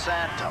to Los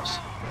Santos.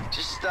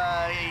 Just,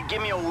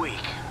 give me a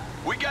week.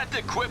 We got the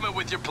equipment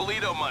with your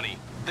Paleto money.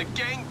 The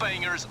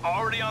gangbangers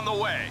already on the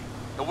way.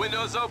 The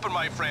window's open,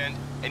 my friend,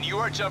 and you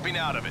are jumping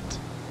out of it.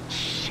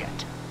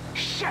 Shit.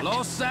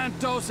 Los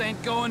Santos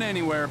ain't going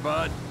anywhere,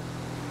 bud.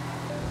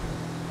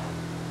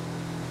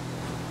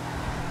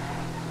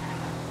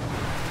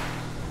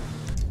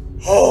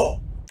 Oh!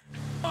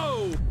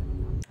 Oh!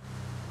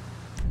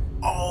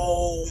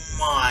 Oh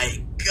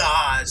my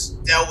gosh,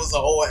 that was a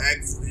whole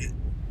accident.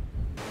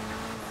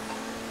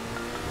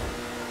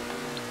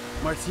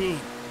 Martine,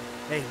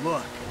 hey,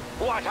 look.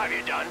 What have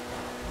you done?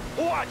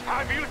 What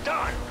have you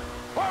done?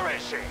 Where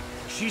is she?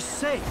 She's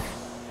safe.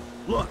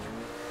 Look,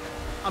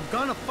 I'm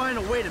gonna find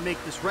a way to make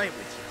this right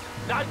with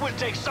you. That will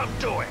take some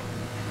doing.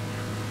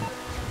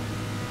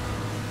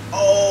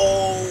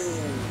 Oh,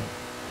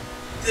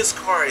 this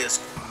car is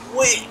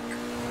quick.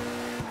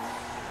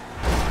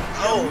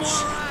 Oh,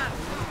 shit.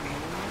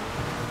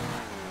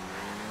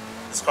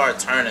 This car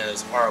turning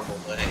is horrible,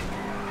 but hey.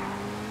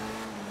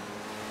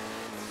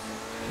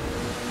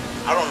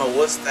 I don't know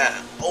what's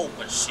that. Oh,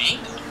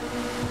 machine gun.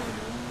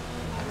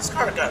 This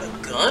car got a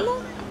gun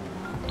on it?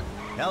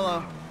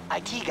 Hello.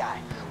 IT guy,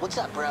 what's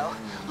up, bro?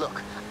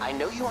 Look, I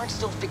know you aren't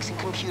still fixing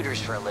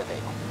computers for a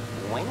living.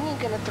 When are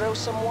you gonna throw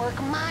some work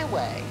my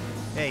way?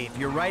 Hey, if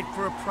you're right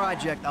for a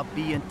project, I'll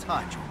be in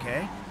touch,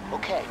 okay?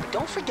 Okay, but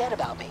don't forget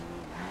about me.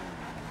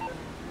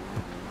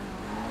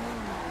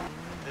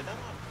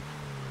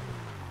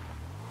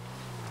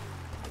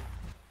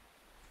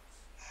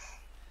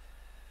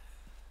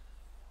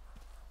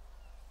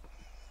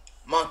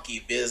 Monkey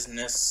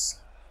business.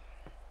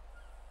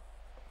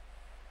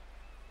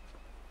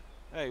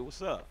 Hey,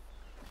 what's up?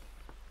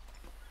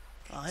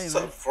 Oh, hey, What's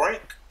man. up,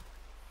 Frank?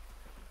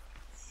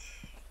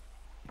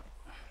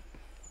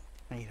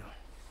 How you doing?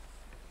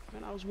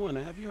 Man, I was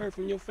wondering, have you heard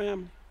from your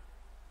family?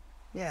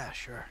 Yeah,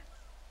 sure.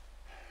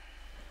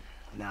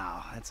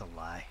 No, that's a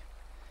lie.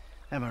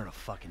 I haven't heard a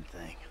fucking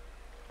thing.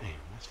 Damn,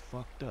 that's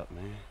fucked up,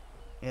 man.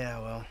 Yeah,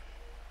 well,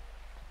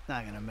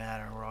 not gonna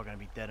matter. We're all gonna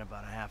be dead in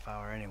about a half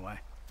hour anyway.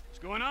 What's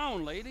going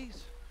on,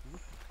 ladies?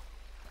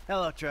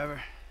 Hello,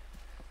 Trevor.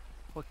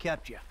 What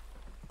kept you?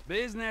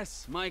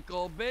 Business,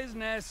 Michael,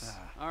 business.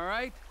 All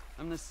right?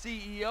 I'm the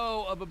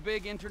CEO of a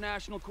big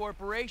international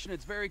corporation.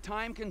 It's very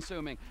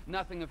time-consuming.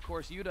 Nothing, of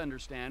course, you'd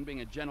understand,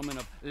 being a gentleman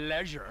of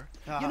leisure.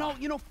 You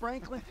know,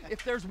 Franklin,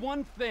 if there's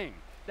one thing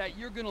that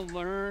you're gonna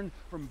learn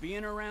from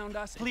being around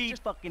us... Please,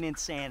 fucking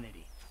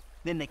insanity.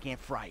 Then they can't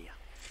fry you.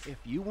 If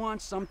you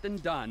want something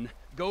done,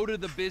 go to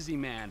the busy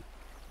man.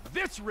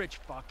 This rich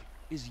fuck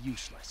is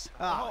useless.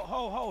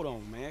 Hold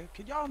on, man.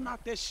 Can y'all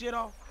knock that shit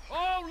off?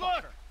 Oh,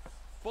 look!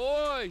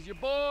 Boys, you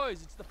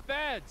boys, it's the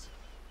feds.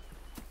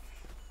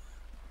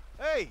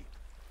 Hey,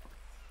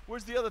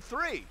 where's the other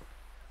three?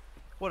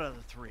 What other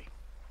three?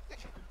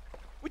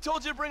 We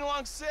told you to bring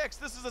along 6.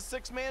 This is a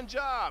 6-man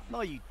job.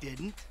 No, you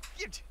didn't.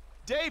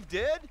 Dave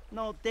did?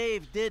 No,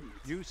 Dave didn't.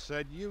 You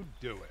said you'd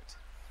do it.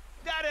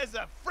 That is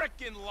a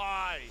frickin'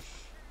 lie.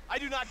 I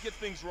do not get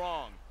things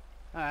wrong.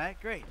 All right,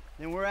 great.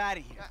 Then we're out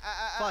of here.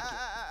 Fuck it.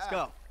 Let's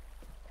go.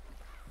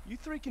 You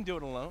 3 can do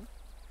it alone.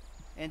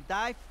 And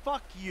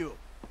fuck you.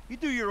 You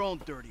do your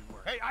own dirty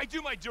work. Hey, I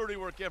do my dirty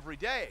work every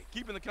day,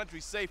 keeping the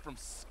country safe from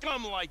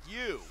scum like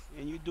you.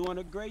 And you're doing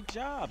a great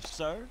job,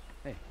 sir.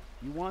 Hey,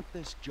 you want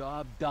this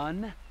job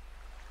done?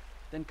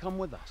 Then come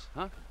with us,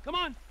 huh? Come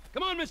on,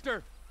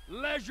 Mr.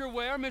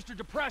 Leisureware, Mr.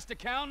 Depressed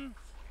Accountant.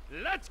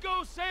 Let's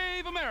go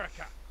save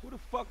America. Who the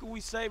fuck are we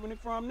saving it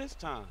from this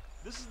time?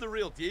 This is the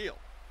real deal.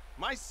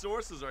 My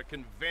sources are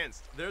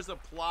convinced there's a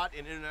plot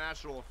in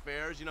international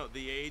affairs, you know,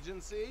 the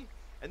agency,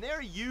 and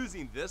they're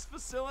using this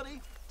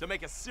facility to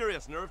make a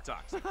serious nerve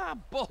toxin.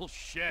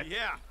 Bullshit.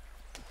 Yeah.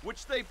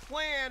 Which they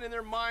plan in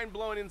their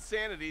mind-blowing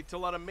insanity to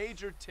let a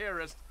major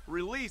terrorist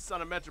release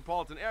on a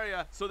metropolitan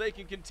area so they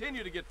can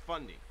continue to get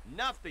funding.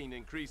 Nothing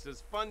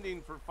increases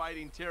funding for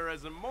fighting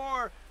terrorism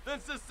more than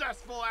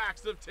successful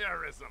acts of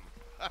terrorism.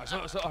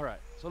 All right,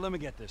 so let me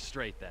get this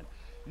straight then.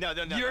 No,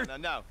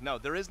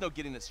 there is no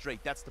getting it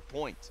straight. That's the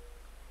point.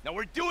 Now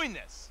we're doing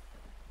this.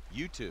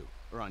 You two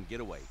are on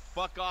getaway.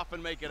 Fuck off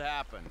and make it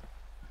happen.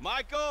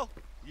 Michael,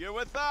 you're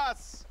with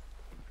us.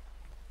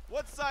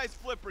 What size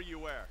flipper you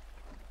wear?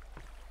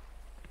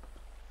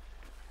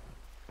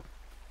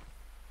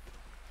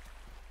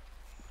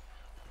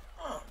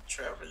 Oh,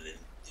 Trevor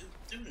didn't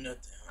do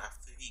nothing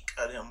after he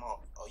cut him off.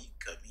 Oh, you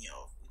cut me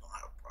off. We don't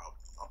have a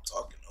problem. I'm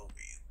talking over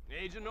you.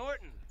 Agent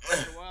Norton,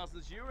 it's been a while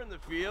since you were in the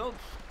field.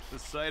 The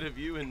sight of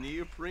you in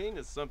neoprene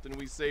is something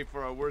we save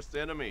for our worst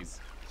enemies.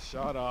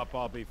 Shut up,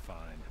 I'll be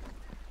fine.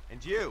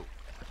 And you,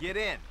 get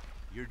in.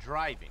 You're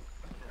driving.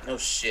 No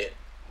shit.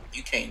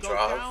 You can't Go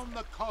drive. down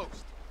the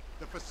coast.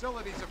 The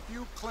facility's a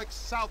few clicks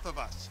south of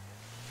us.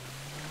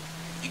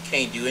 You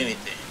can't do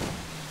anything.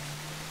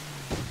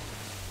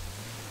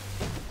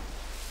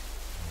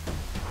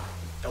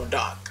 No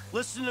dock.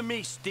 Listen to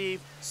me, Steve.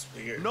 It's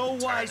weird. No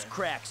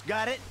wisecracks,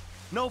 got it?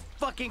 No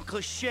fucking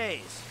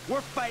cliches.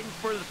 We're fighting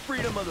for the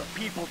freedom of the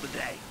people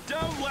today.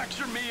 Don't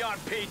lecture me on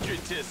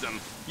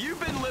patriotism. You've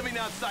been living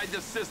outside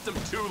the system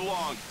too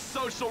long.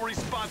 Social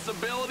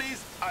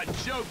responsibilities, a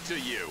joke to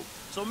you.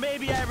 So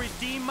maybe I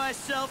redeem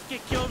myself,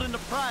 get killed in the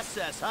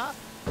process, huh?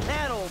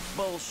 That old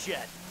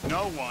bullshit.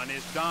 No one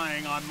is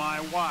dying on my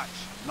watch.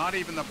 Not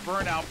even the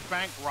burnout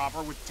bank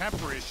robber with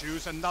temper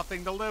issues and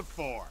nothing to live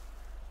for.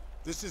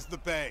 This is the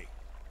bay.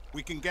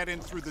 We can get in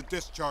through the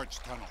discharge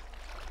tunnel.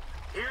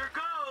 Here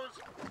goes.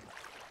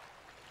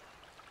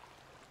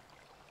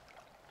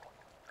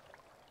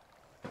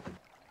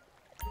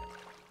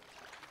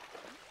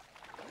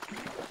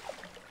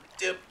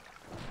 Dip.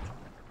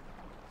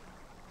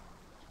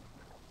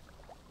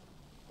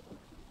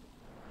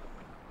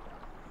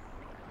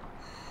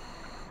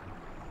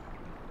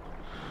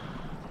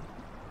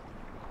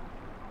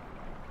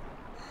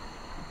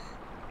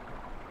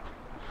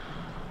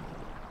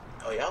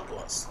 Oh, y'all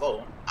going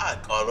slow. I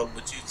caught up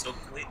with you so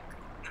quick.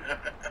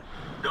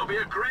 There'll be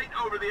a grate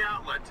over the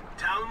outlet.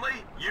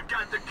 Townley, you've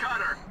got the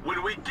cutter.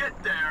 When we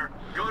get there,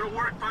 go to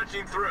work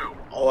punching through.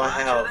 Oh, I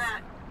Roger have.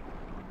 that.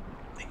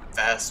 The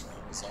fast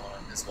one was on.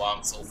 That's why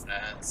I'm so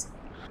fast.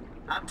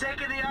 I'm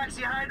taking the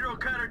oxyhydro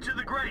cutter to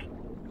the grate.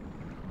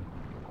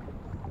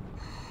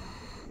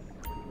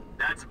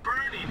 That's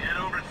burning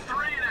at over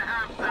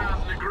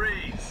 3,500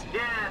 degrees.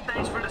 Yeah,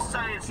 thanks for the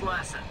science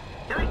lesson.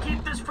 Can I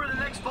keep this for the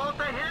next vault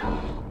I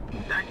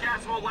hit? That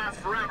gas won't last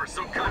forever,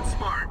 so cut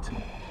smart.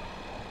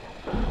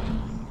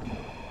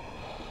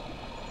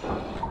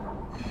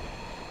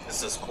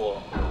 This is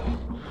cool.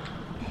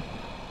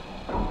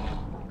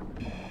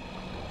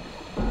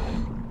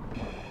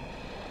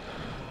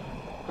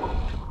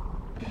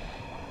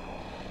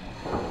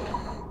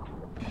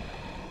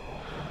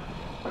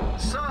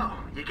 So,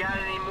 you got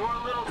any more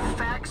little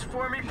facts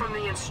for me from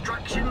the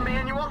instruction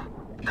manual?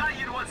 Thought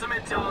you'd want some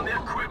intel on the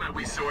equipment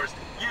we sourced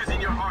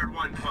using your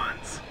hard-won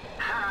funds.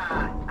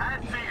 Ha! I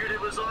figured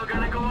it was all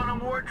gonna go on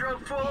a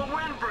wardrobe full of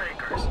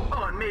windbreakers.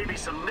 Oh, and maybe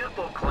some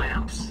nipple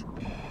clamps.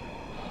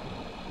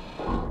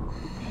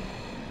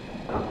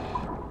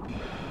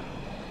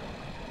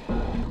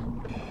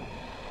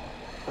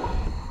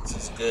 This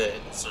is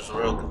good. This is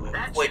real good.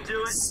 That should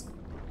do it.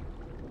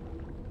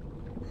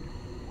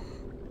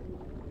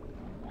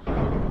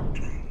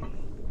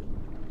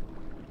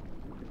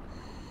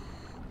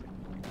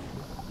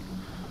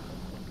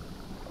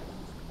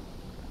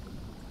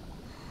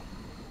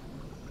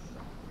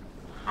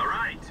 All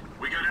right,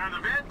 we go down the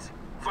vent,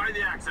 find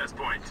the access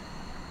point.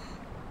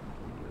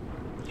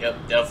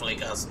 Yep, definitely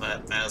got some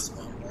fast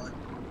one.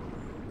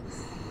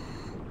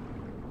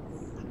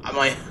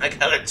 I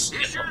gotta chill.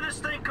 You sure this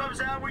thing comes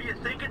out where you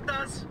think it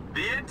does?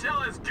 The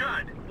intel is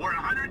good. We're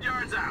 100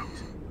 yards out.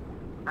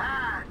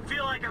 Ah, I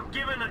feel like I'm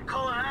giving a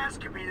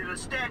colonoscopy to the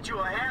Statue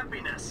of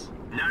Happiness.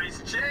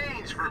 Nice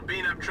change from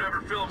beating up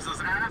Trevor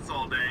Phillips's ass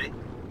all day.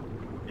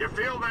 You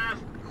feel that?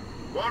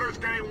 Water's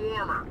getting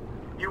warmer.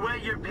 You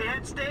wet your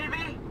pants,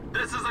 Davey?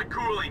 This is a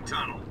cooling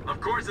tunnel.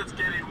 Of course it's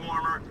getting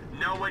warmer.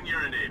 No one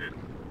urinated.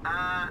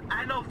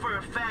 I know for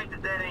a fact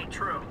that that ain't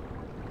true.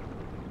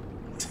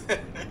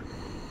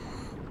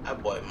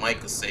 That boy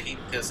Michael said he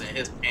pissing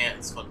his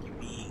pants. Fuck you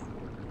mean?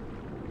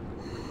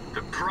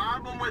 The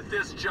problem with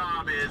this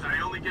job is I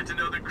only get to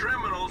know the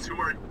criminals who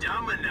are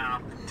dumb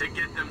enough to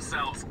get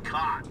themselves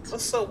caught.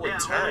 What's up with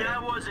Only I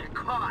wasn't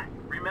caught.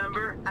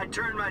 Remember? I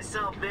turned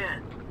myself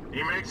in.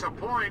 He makes a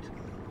point.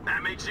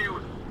 That makes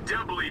you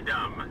doubly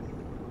dumb.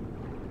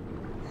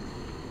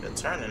 The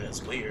turning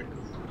is weird.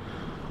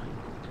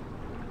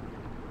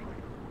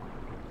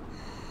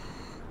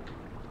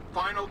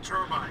 Final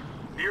turbine.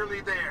 Nearly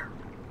there.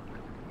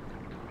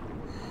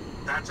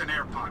 That's an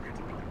air pocket.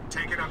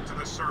 Take it up to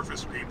the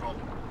surface, people.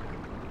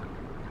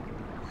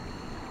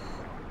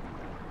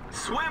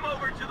 Swim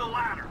over to the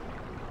ladder.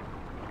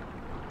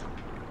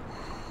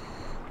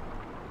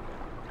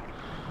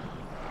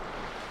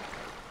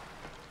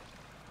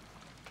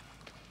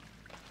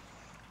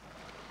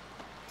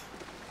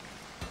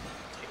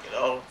 Take it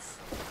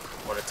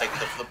off. Want to take the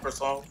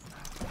flippers off?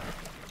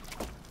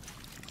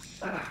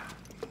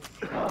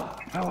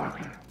 How are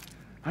we?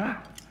 Huh?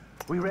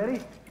 We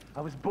ready?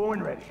 I was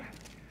born ready.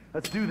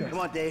 Let's do this. Come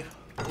on, Dave.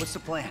 What's the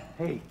plan?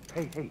 Hey.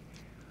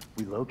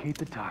 We locate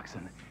the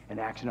toxin and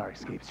action our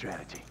escape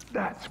strategy.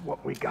 That's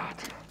what we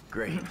got.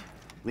 Great.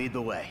 Lead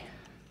the way.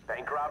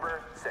 Bank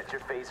robber, set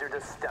your phaser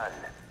to stun.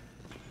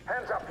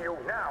 Hands up, you,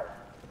 now!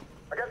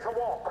 Against the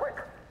wall, quick!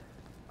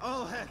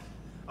 Oh, heck!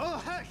 Oh,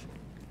 heck!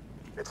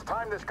 It's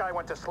time this guy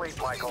went to sleep,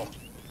 Michael.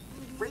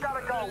 We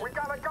gotta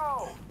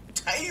go!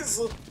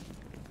 Taser!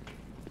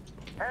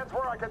 Hands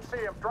where I can see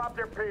him. Drop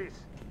your piece.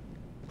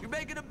 You're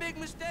making a big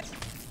mistake.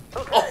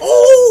 Okay.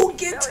 Oh,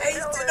 get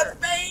tased in the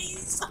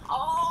face!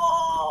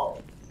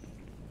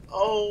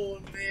 Oh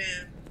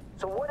man.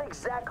 So what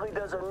exactly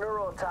does a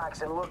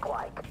neurotoxin look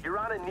like? You're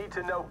on a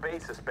need-to-know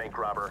basis, bank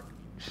robber.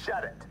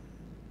 Shut it.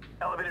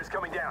 Elevator's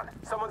coming down.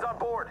 Someone's on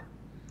board.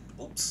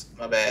 Oops,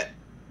 my bad.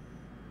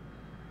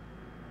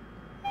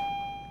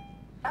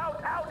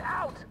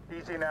 Out!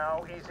 Easy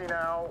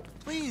now.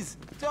 Please,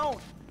 don't.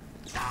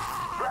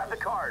 Grab the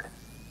card.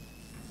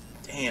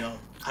 Damn,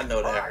 I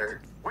know that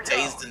hurt.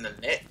 Tased in the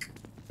neck.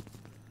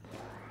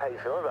 How you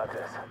feeling about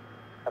this?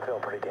 I feel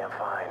pretty damn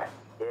fine.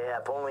 Yeah,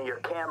 if only your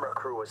camera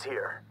crew was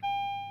here.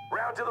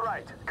 Round to the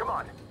right. Come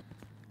on.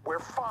 We're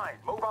fine.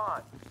 Move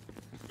on.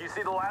 You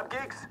see the lab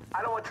geeks?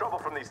 I don't want trouble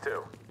from these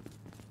two.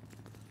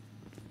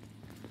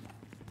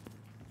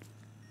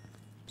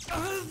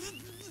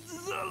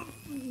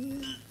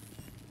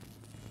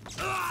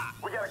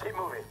 We gotta keep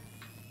moving.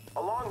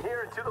 Along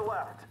here and to the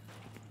left.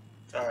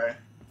 Alright.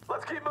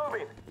 Let's keep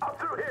moving. Up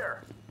through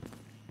here.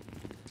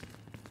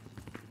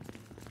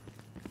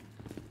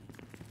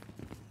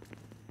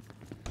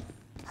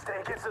 Stay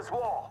against this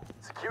wall.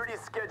 Security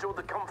is scheduled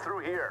to come through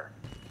here.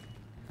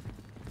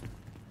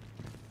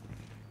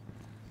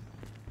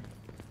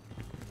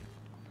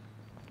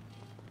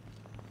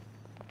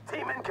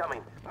 Team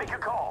incoming. Make a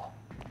call.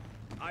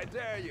 I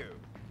dare you.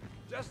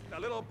 Just a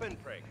little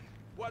pinprick.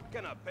 What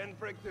can a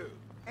pinprick do?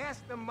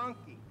 Ask the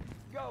monkey.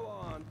 Go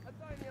on. A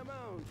tiny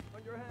amount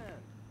on your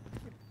hand.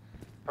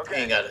 You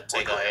ain't gotta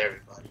take out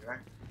everybody, right?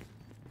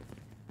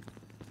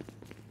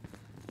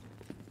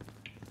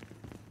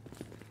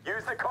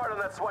 Use the card on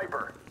that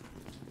swiper.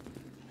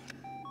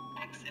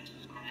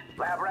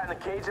 Lab rat in the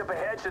cage up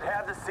ahead should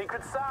have the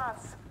secret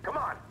sauce. Come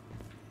on.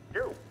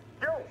 You!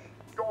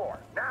 Door,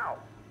 now!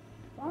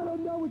 I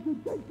don't know what you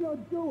think you're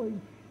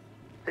doing.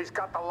 He's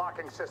got the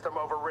locking system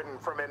overridden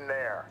from in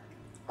there.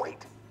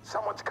 Wait,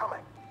 someone's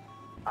coming.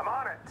 I'm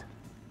on it.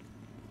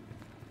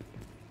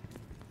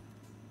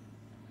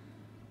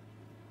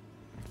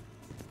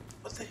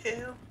 What the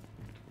hell?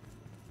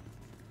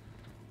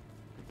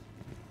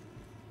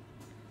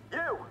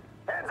 You!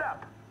 Hands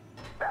up!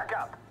 Back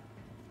up!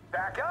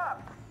 Back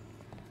up!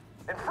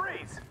 And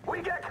freeze!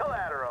 We get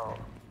collateral!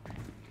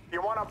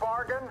 You want a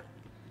bargain?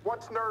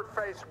 What's Nerd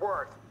Face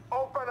worth?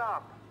 Open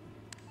up!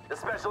 The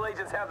special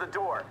agents have the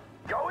door.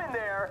 Go in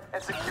there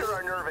and secure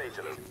our nerve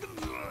agents.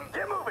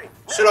 Get moving!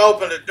 Should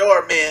open the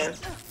door, man.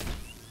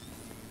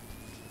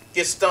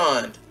 Get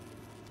stunned.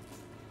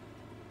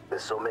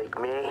 This'll make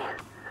me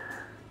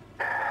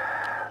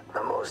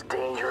the most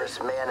dangerous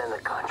man in the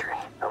country.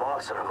 I'm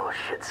also the most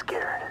shit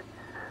scared.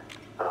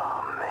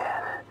 Oh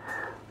man.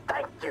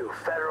 Thank you,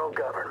 federal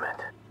government.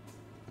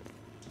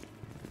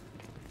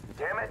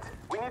 Damn it!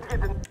 We need to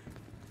get the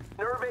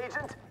nerve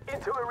agent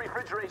into a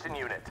refrigeration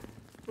unit.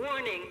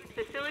 Warning,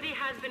 facility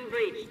has been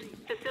breached.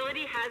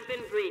 Facility has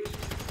been breached.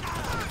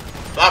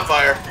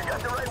 Bonfire. You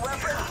got the right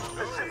weapon?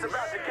 This shit's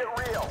about to get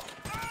real.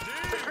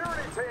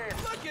 Security team!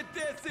 Look at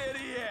this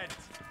idiot!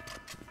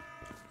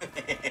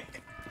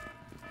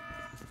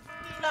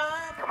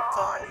 Come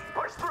on,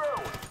 push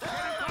through!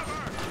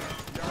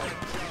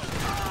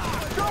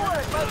 Do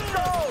it! Let's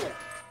go!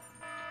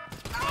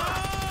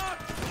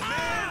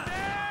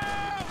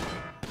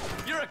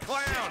 You're a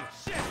clown!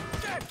 Shit!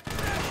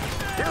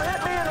 You hit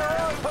me in the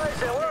wrong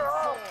place and we're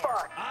all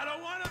fucked. I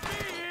don't want to be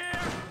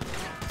here!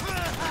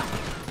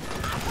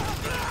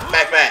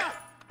 Back.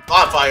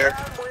 Bonfire.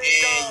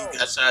 And you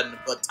got shot in the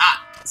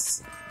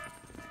buttocks.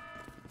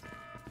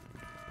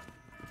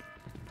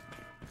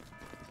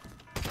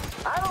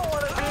 I don't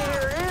want to be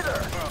here either.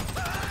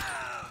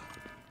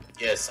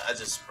 Yes, I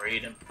just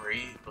sprayed and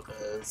prayed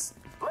because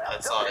I I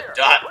saw a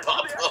dot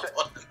pop up.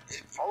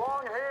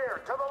 Along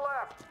here, to the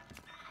left.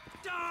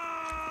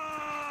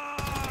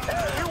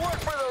 Hey, you work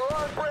for the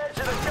wrong branch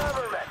of the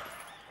government.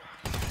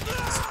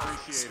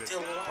 Appreciate it. Still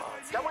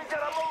alive. Can we get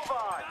a move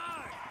on?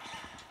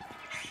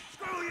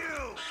 Screw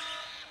you!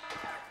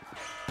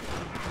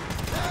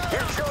 You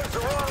chose the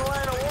wrong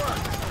line of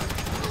work.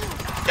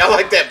 Y'all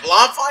like that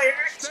blind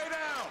fire? Stay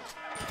down.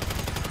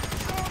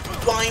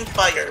 Blind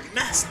fire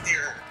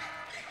master.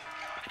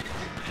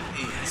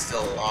 He's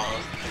still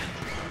alive.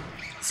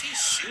 Is he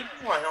shooting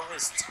right on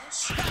his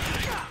touch?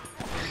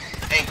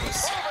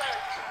 Ankles.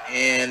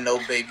 And no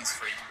babies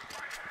for you.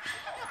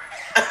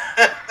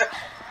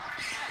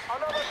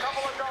 Another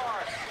couple of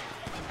guards.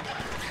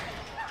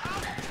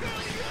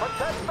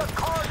 Protect the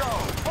cargo.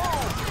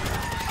 Move.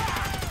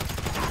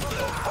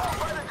 Hold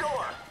by the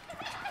door.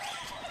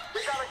 We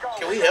gotta go.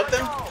 Can we help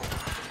them?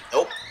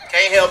 Nope.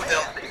 Can't help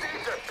them. These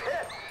things are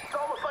pissed. It's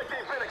almost like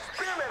they've been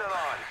experimented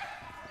on.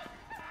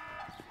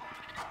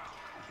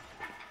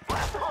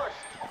 Push.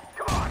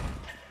 Come on.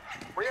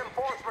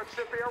 Reinforcements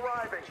should be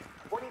arriving.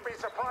 Wouldn't be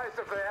surprised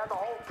if they had the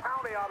whole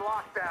county on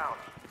lockdown.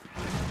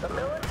 The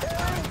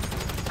military?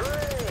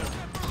 Great.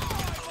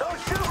 Don't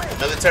shoot me.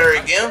 Military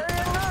again?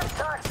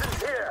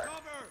 Toxins here.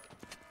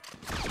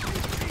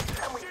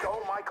 Can we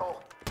go,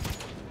 Michael?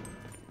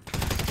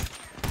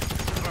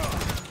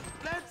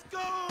 Let's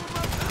go!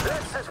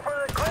 This is for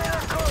the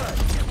greater good.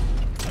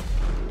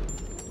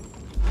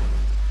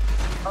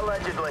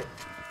 Allegedly.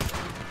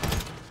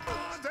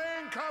 Stay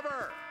in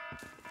cover.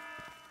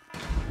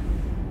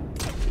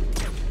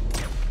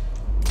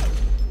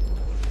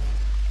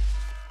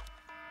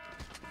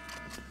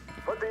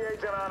 Put the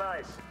agent on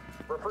ice.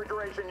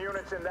 Refrigeration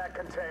units in that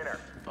container.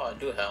 Oh, I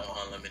do have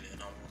unlimited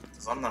on one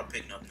because I'm not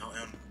picking up no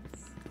ammo,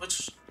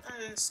 which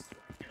is,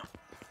 you know,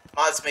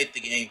 mods make the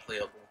game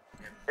playable.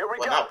 Here we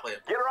go. Not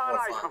playable. Get her on more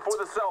ice fun. before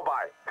the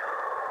sell-by.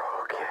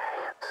 Okay,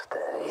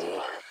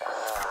 steady.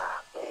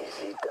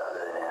 Easy does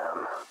it,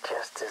 Em.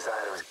 Just as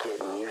I was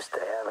getting used to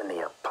having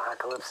the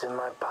apocalypse in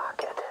my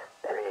pocket.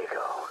 There you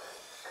go.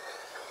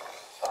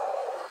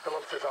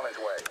 Phillips is on his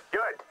way.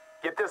 Good.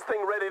 Get this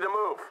thing ready to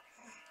move.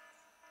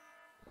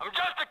 I'm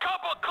just a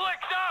couple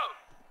clicks out.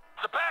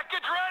 Is the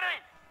package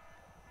ready?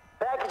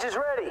 Package is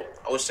ready.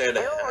 I would say that.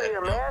 Get over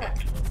here, man.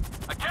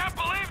 I can't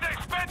believe they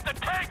spent the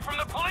tank from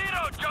the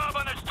Paleto job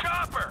on this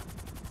chopper.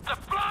 It's a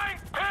flying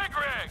pig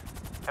rig.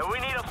 And we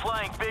need a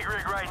flying big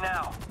rig right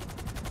now.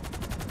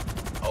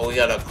 Oh, we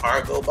got a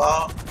cargo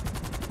ball.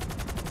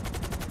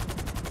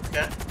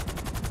 Okay.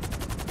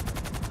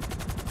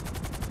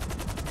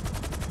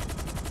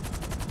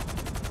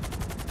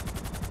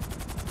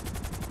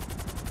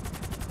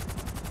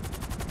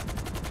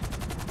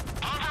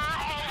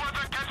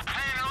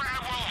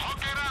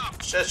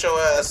 Shut your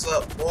ass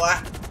up, boy.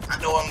 I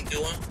know what I'm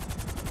doing.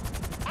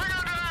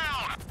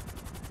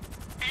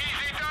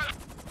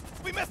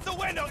 We missed the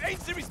window!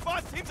 Agency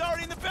response team's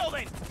already in the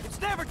building!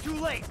 It's never too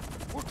late!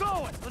 We're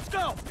going! Let's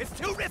go! It's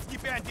too risky,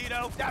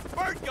 Bandito. That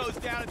bird goes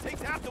down and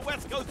takes half the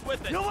West Coast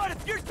with it. You know what?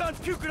 If you're done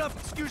puking up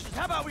excuses,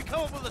 how about we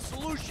come up with a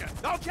solution?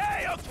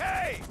 Okay,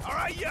 okay. All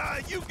right,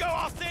 you go.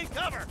 I'll stay in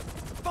cover.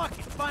 Fuck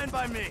it. Fine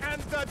by me.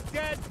 And the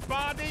dead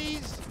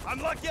bodies? I'm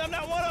lucky I'm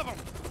not one of them.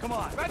 Come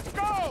on. Let's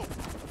go!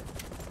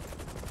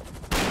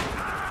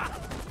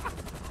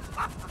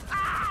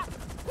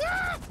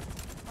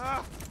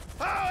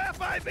 Oh,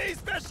 FIB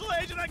Special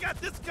Agent, I got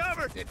this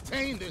covered.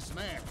 Detain this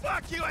man.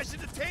 Fuck you, I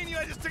should detain you.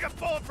 I just took a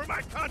bullet for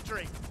my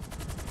country.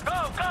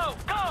 Go, go,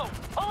 go!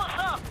 Pull us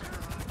up!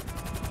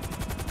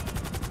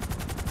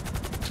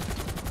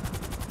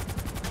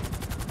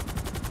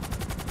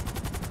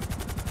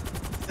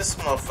 This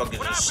motherfucker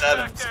just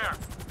shot him. There?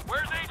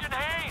 Where's Agent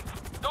Haynes?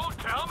 Don't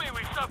tell me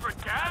we suffered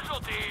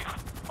casualties.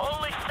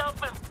 Only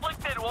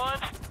self-inflicted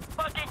ones.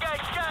 Fucking guy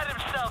shot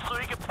himself so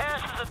he could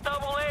pass as a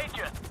double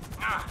agent.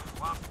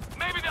 Well,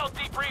 maybe they'll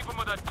debrief him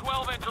with a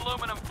 12-inch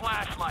aluminum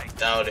flashlight.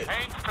 Doubt it.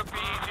 Haynes took the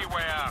easy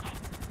way out.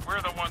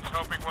 We're the ones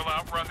hoping we'll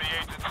outrun the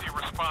agency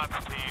response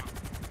team.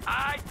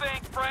 I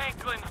think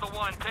Franklin's the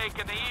one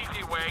taking the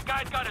easy way.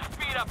 Guy's got his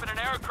feet up in an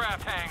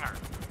aircraft hangar.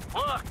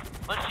 Look,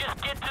 let's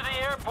just get to the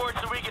airport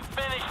so we can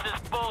finish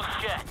this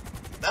bullshit.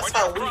 That's When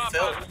how you we drop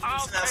felt us,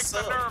 I'll using that take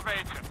the sub. nerve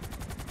agent.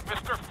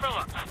 Mr.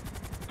 Phillips,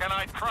 can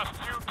I trust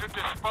you to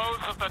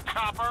dispose of the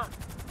chopper?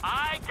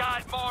 I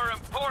got more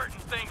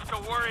important things to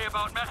worry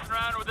about messing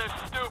around with this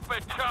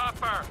stupid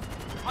chopper.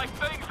 Like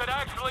things that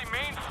actually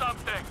mean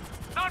something.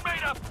 Not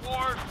made-up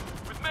wars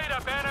with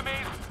made-up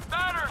enemies.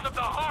 Matters of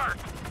the heart.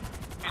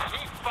 Is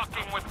he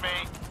fucking with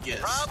me?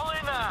 Yes.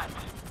 Probably not.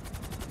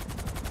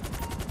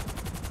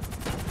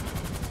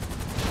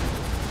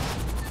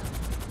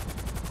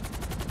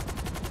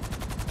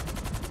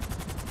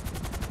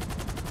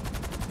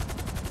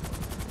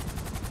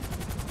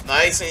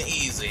 Nice and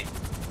easy.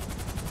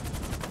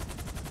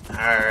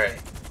 Alright.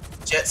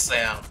 Jet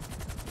sound.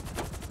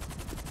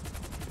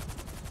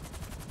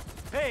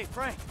 Hey,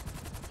 Frank.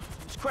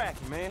 It's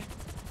cracking, man.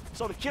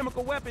 So the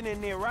chemical weapon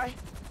in there, right?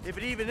 If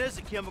it even is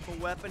a chemical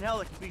weapon,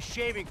 hell, it could be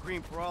shaving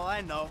cream for all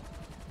I know.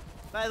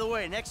 By the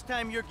way, next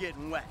time you're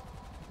getting wet,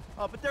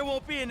 Oh, but there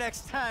won't be a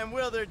next time,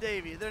 will there,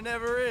 Davey? There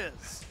never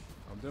is.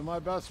 I'll do my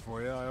best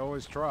for you. I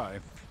always try.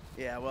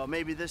 Yeah, well,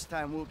 maybe this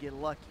time we'll get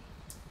lucky.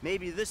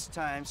 Maybe this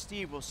time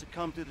Steve will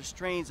succumb to the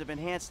strains of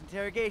enhanced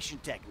interrogation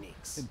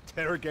techniques.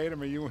 Interrogate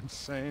him? Are you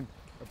insane?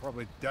 They're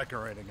probably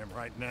decorating him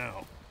right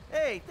now.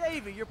 Hey,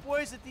 Davey, your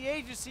boys at the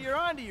agency are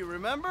onto you,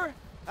 remember?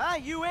 Huh?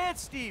 You and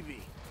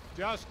Stevie.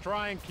 Just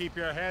try and keep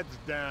your heads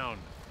down.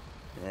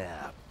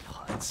 Yeah,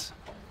 putz.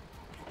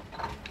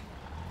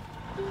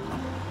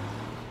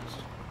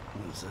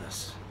 What's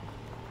this?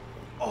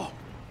 Oh,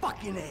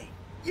 fucking A.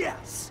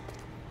 Yes!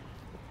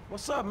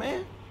 What's up,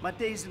 man? My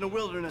days in the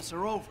wilderness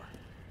are over.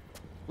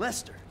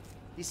 Lester,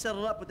 he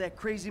settled up with that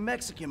crazy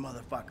Mexican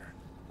motherfucker.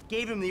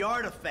 Gave him the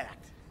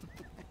artifact.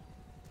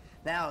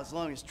 Now, as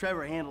long as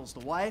Trevor handles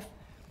the wife,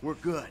 we're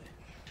good.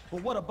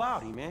 But what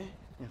about him, man?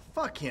 Yeah,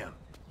 fuck him.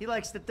 He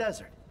likes the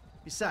desert.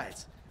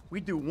 Besides, we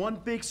do one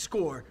big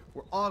score,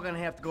 we're all gonna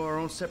have to go our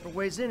own separate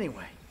ways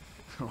anyway.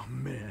 Oh,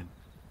 man.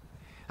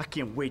 I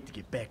can't wait to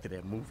get back to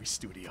that movie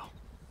studio.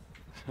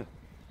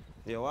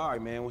 Yo, all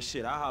right, man. Well,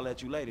 shit, I'll holler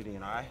at you later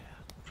then, all right?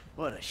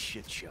 What a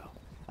shit show.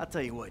 I'll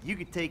tell you what, you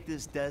could take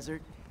this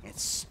desert and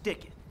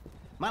stick it.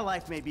 My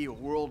life may be a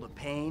world of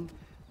pain,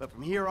 but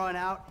from here on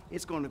out,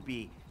 it's gonna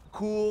be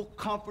cool,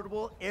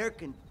 comfortable,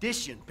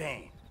 air-conditioned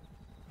pain.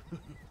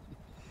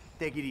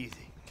 Take it easy.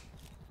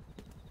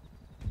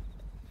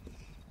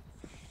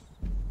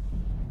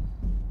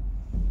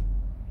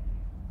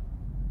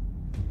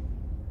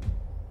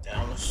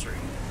 Down the street.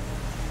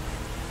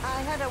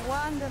 I had a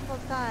wonderful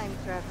time,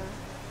 Trevor.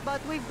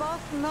 But we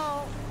both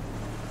know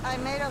I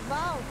made a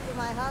vow to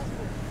my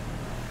husband.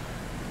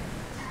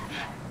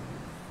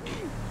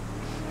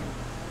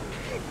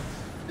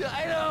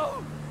 I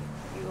know!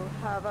 You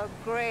have a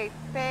great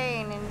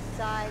pain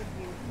inside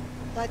you,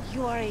 but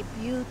you are a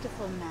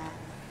beautiful man.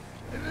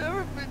 I've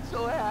never been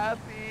so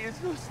happy and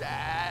so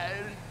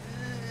sad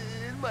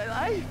in my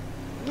life.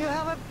 You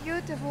have a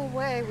beautiful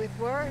way with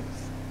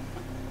words.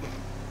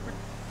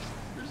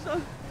 For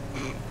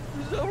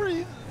some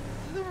reason,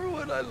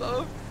 everyone I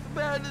love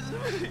abandons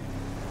me.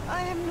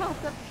 I am not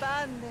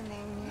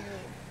abandoning you.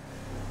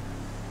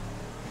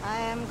 I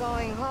am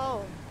going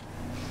home.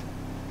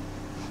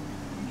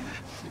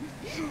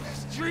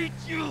 Treat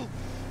you!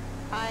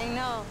 I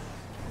know.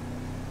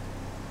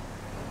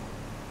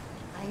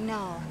 I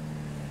know.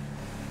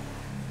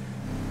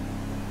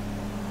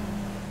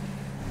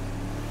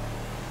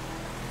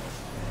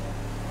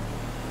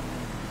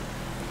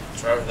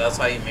 Trevor, that's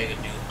how you make a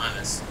dude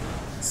honest.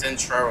 Send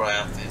Trevor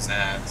after his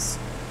ass.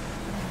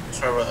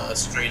 Trevor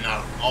straighten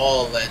out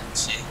all that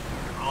shit,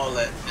 all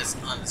that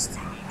dishonesty.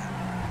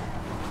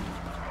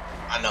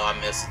 I know I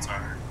missed a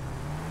turn.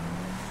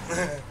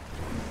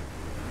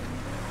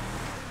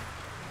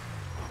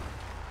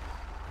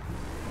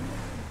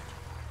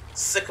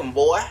 Sick 'em,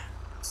 boy.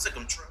 Sick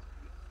 'em, Trevor.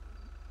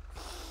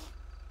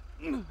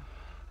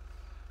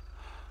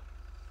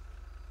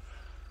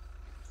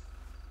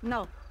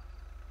 No.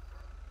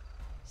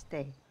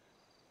 Stay.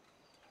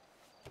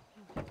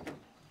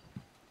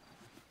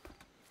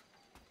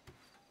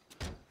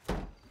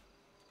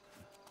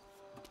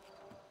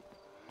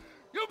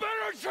 You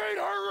better treat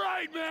her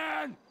right,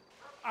 man!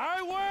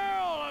 I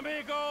will,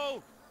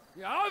 amigo.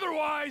 Yeah,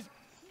 otherwise,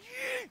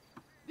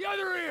 the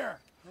other ear.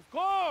 Of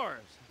course.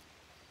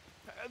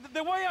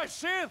 The way I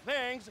see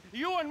things,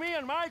 you and me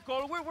and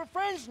Michael, we're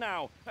friends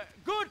now.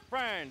 Good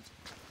friends.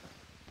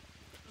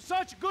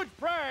 Such good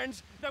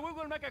friends that we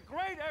will make a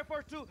great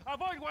effort to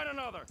avoid one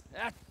another.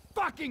 That's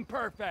fucking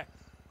perfect.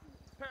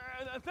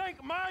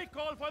 Thank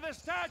Michael for the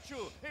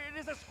statue. It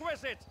is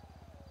exquisite.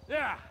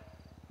 Yeah.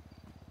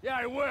 Yeah,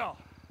 I will.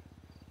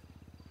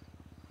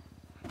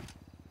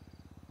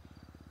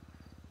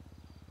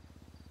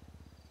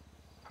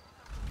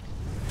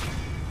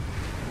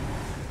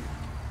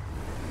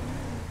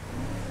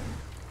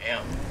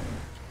 Damn.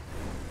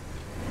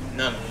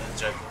 None of that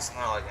joke. It's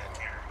not like I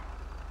care.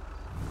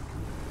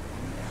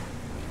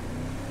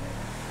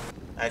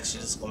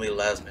 Actually, this is gonna be the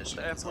last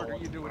mission. What are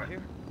you doing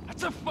here?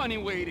 That's a funny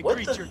way to What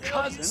greet the your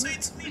hell cousin. you say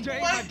to me, Jay,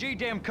 boy? my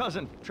G-damn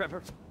cousin,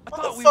 Trevor. I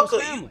thought we Motherfucker, was you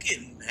family.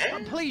 getting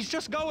mad? Please,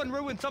 just go and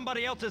ruin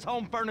somebody else's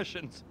home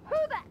furnishings. Who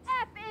the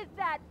F is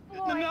that,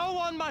 Floyd? No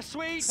one, my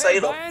sweet. Say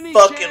the by any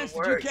fucking chance,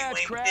 word. Did you You catch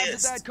ain't crabs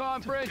pissed. at that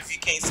conference? If you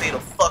can't say the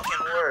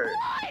fucking word.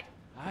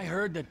 I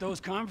heard that those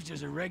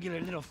conferences are regular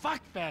little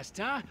fuck fest,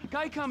 huh?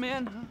 Guy, come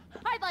in.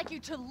 I'd like you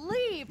to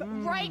leave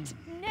right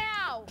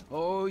now.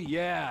 Oh,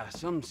 yeah.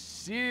 Some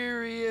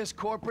serious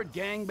corporate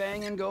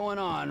gangbanging going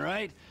on,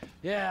 right?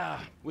 Yeah,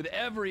 with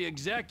every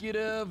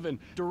executive and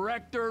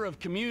director of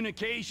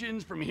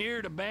communications from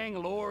here to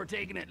Bangalore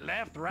taking it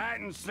left, right,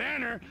 and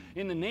center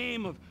in the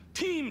name of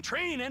team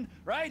training,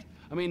 right?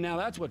 I mean, now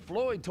that's what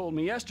Floyd told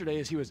me yesterday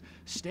as he was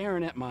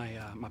staring at my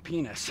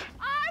penis.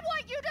 I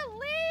want you to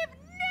leave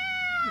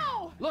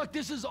now! Look,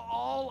 this is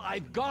all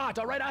I've got,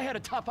 all right? I had a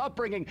tough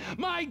upbringing.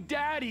 My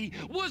daddy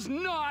was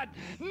not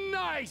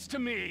nice to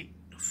me.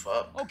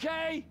 Fuck.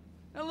 Okay?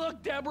 Now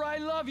look, Deborah, I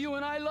love you,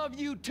 and I love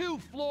you too,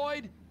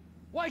 Floyd.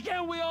 Why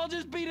can't we all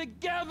just be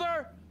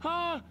together?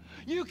 Huh?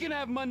 You can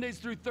have Mondays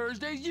through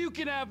Thursdays. You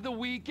can have the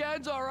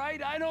weekends, all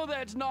right? I know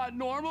that's not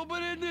normal,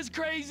 but in this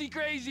crazy,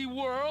 crazy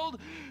world,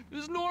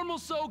 is normal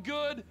so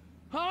good?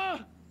 Huh?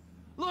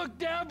 Look,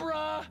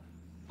 Deborah,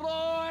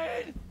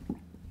 Floyd,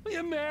 will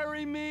you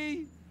marry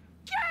me?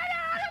 Get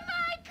out of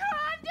my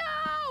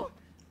condo!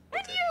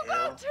 And you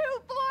go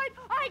too, Floyd!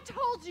 I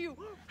told you!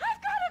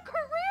 I've got a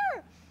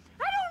career!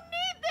 I don't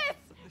need this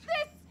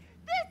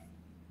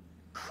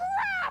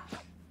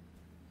crap!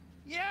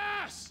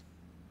 Yes!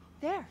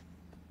 There.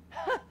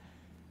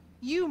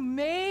 You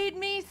made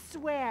me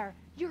swear.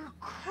 You're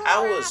crap,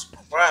 How is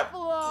crap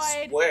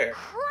Floyd. swear?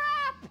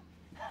 Crap!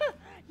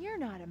 You're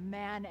not a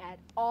man at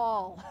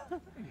all.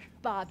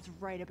 Bob's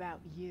right about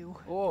you.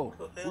 Oh,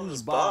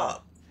 who's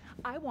Bob?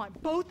 I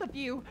want both of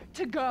you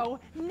to go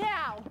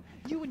now.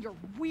 You and your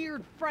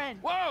weird friend.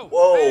 Whoa!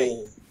 Whoa!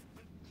 Hey.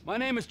 My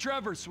name is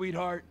Trevor,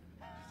 sweetheart.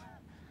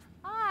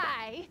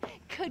 I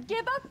could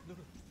give a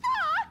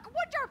fuck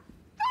what your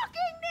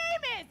fucking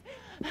name is.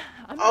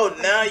 Oh,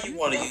 now you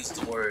want to use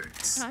the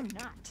words. I'm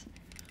not.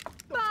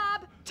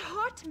 Bob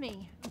taught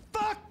me.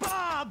 Fuck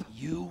Bob!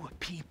 You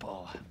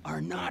people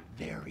are not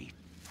very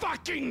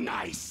fucking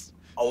nice.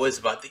 Always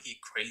about to get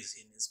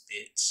crazy in this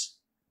bitch.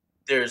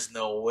 There's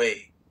no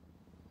way.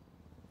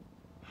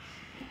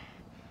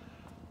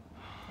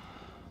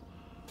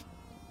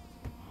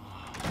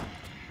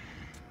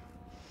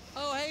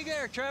 Oh, hey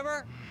there,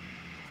 Trevor.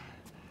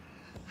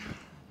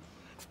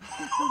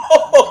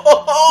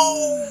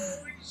 Oh,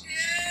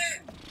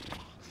 shit!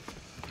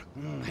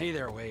 Hey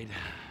there, Wade.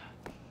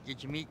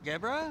 Did you meet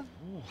Deborah?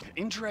 Ooh,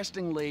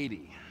 interesting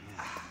lady.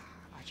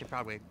 I should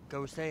probably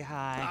go say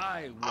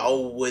hi. I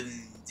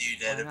wouldn't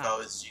do that if I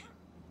was you.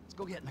 Let's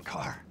go get in the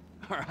car,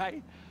 all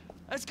right?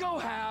 Let's go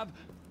have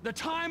the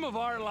time of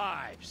our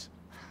lives.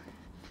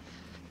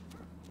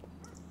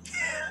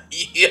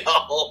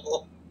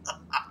 Yo!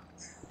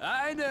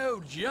 I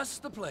know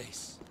just the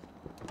place.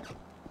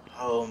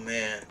 Oh,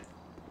 man.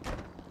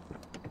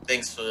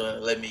 Thanks for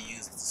letting me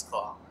use this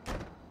car.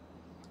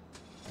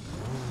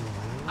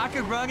 I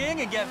could run in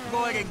and get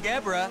Floyd and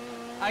Deborah.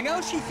 I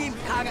know she seems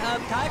kind of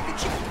uptight, but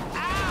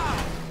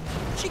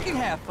she can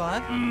have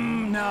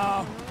fun.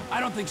 No, I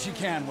don't think she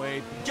can,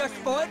 Wade. Just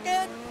Floyd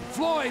then?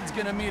 Floyd's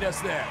gonna meet us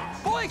there.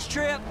 Floyd's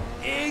trip?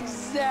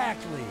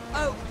 Exactly.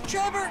 Oh,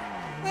 Trevor,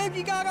 what have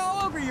you got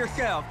all over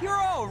yourself? You're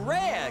all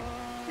red.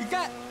 You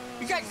got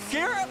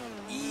syrup?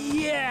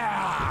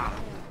 Yeah,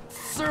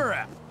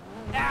 syrup.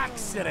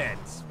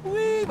 Accidents.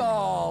 We've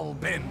all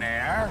been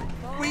there.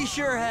 We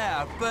sure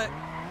have, but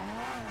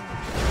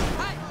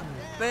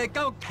it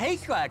don't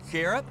taste like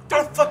syrup.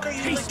 What the fuck are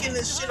you licking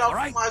this shit off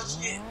right? my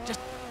shit?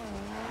 Just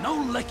no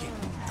licking.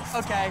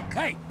 Okay.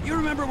 Hey, you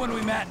remember when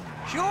we met?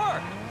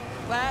 Sure.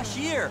 Last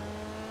year.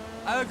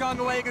 I was on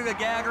the way to the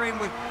gathering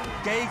with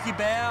Daisy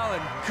Bell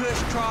and Kush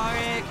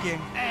Tronic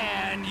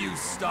And you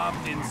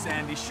stopped in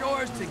Sandy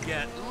Shores to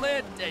get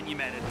lit, and you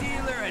met a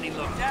dealer, and he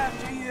looked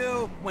after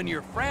you when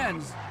your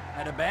friends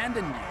had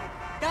abandoned you.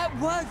 That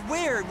was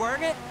weird,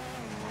 wasn't it?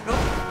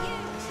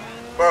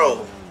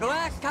 Bro. The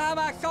last time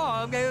I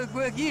saw them, they was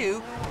with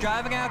you,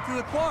 driving out to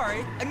the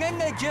quarry, and then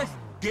they just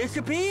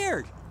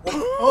disappeared.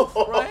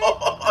 Right?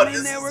 I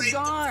mean, they were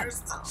gone.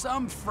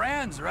 Some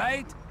friends,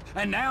 right?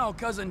 And now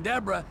Cousin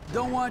Deborah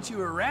don't want you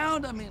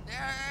around. I mean,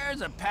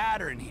 there's a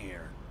pattern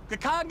here. The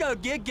Congo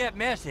did get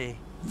messy.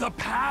 The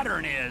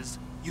pattern is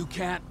you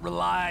can't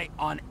rely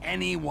on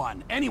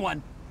anyone.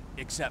 Anyone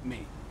except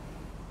me.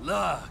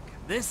 Look,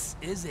 this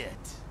is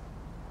it.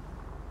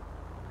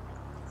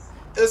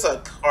 There's a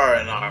car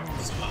in our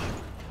spot.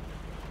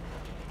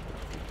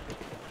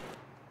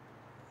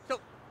 So,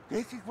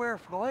 this is where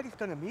Floyd is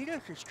gonna meet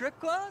us, a strip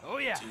club? Oh,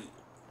 yeah.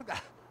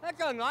 That's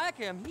unlike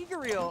him. He's a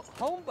real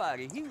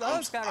homebody. He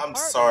loves kind of I'm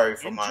sorry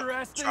for my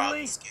Interestingly,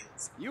 driving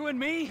skills. you and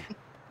me,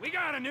 we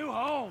got a new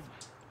home.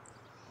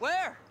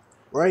 Where?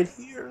 Right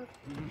here.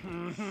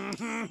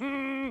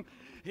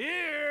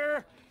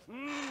 Here.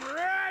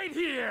 Right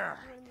here.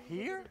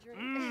 Here?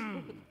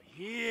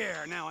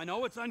 Here. Now, I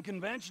know it's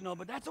unconventional,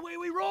 but that's the way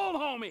we roll,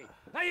 homie.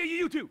 Hey,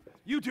 you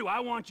two, I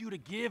want you to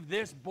give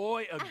this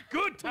boy a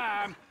good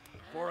time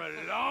for a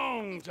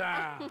long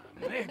time.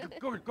 Hey,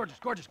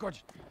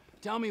 gorgeous.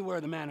 Tell me where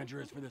the manager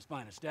is for this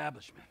fine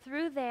establishment.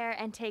 Through there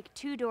and take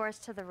 2 doors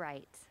to the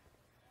right.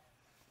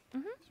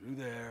 Through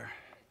there.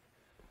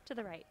 To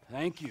the right.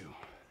 Thank you.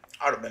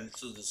 I'd have been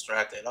too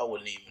distracted. I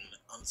wouldn't even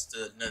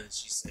understood nothing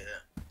she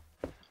said.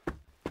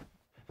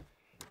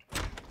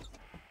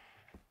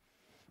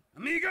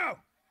 Amigo!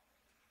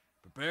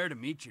 Prepare to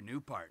meet your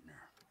new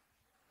partner.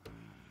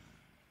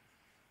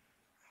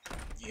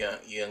 You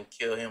gonna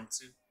kill him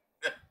too?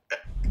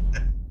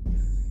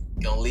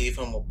 Gonna leave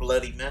him a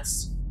bloody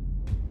mess?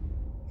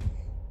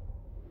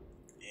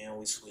 And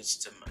we switch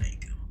to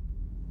Michael.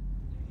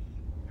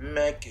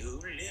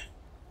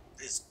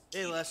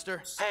 Hey,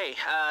 Lester. Hey,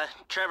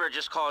 Trevor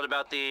just called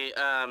about the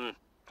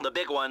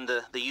big one,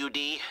 the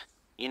UD.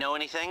 You know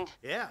anything?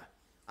 Yeah,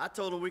 I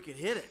told him we could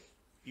hit it.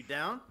 You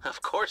down?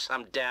 Of course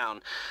I'm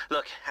down.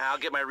 Look, I'll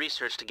get my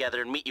research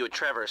together and meet you at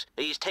Trevor's.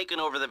 He's taking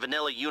over the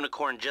Vanilla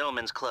Unicorn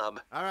Gentlemen's Club.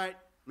 All right.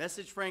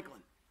 Message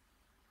Franklin.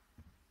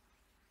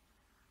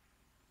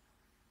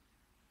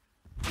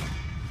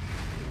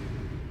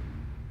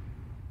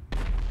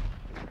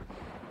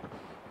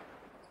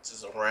 This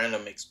is a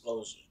random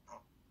explosion.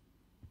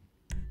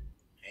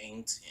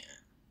 Hang 10.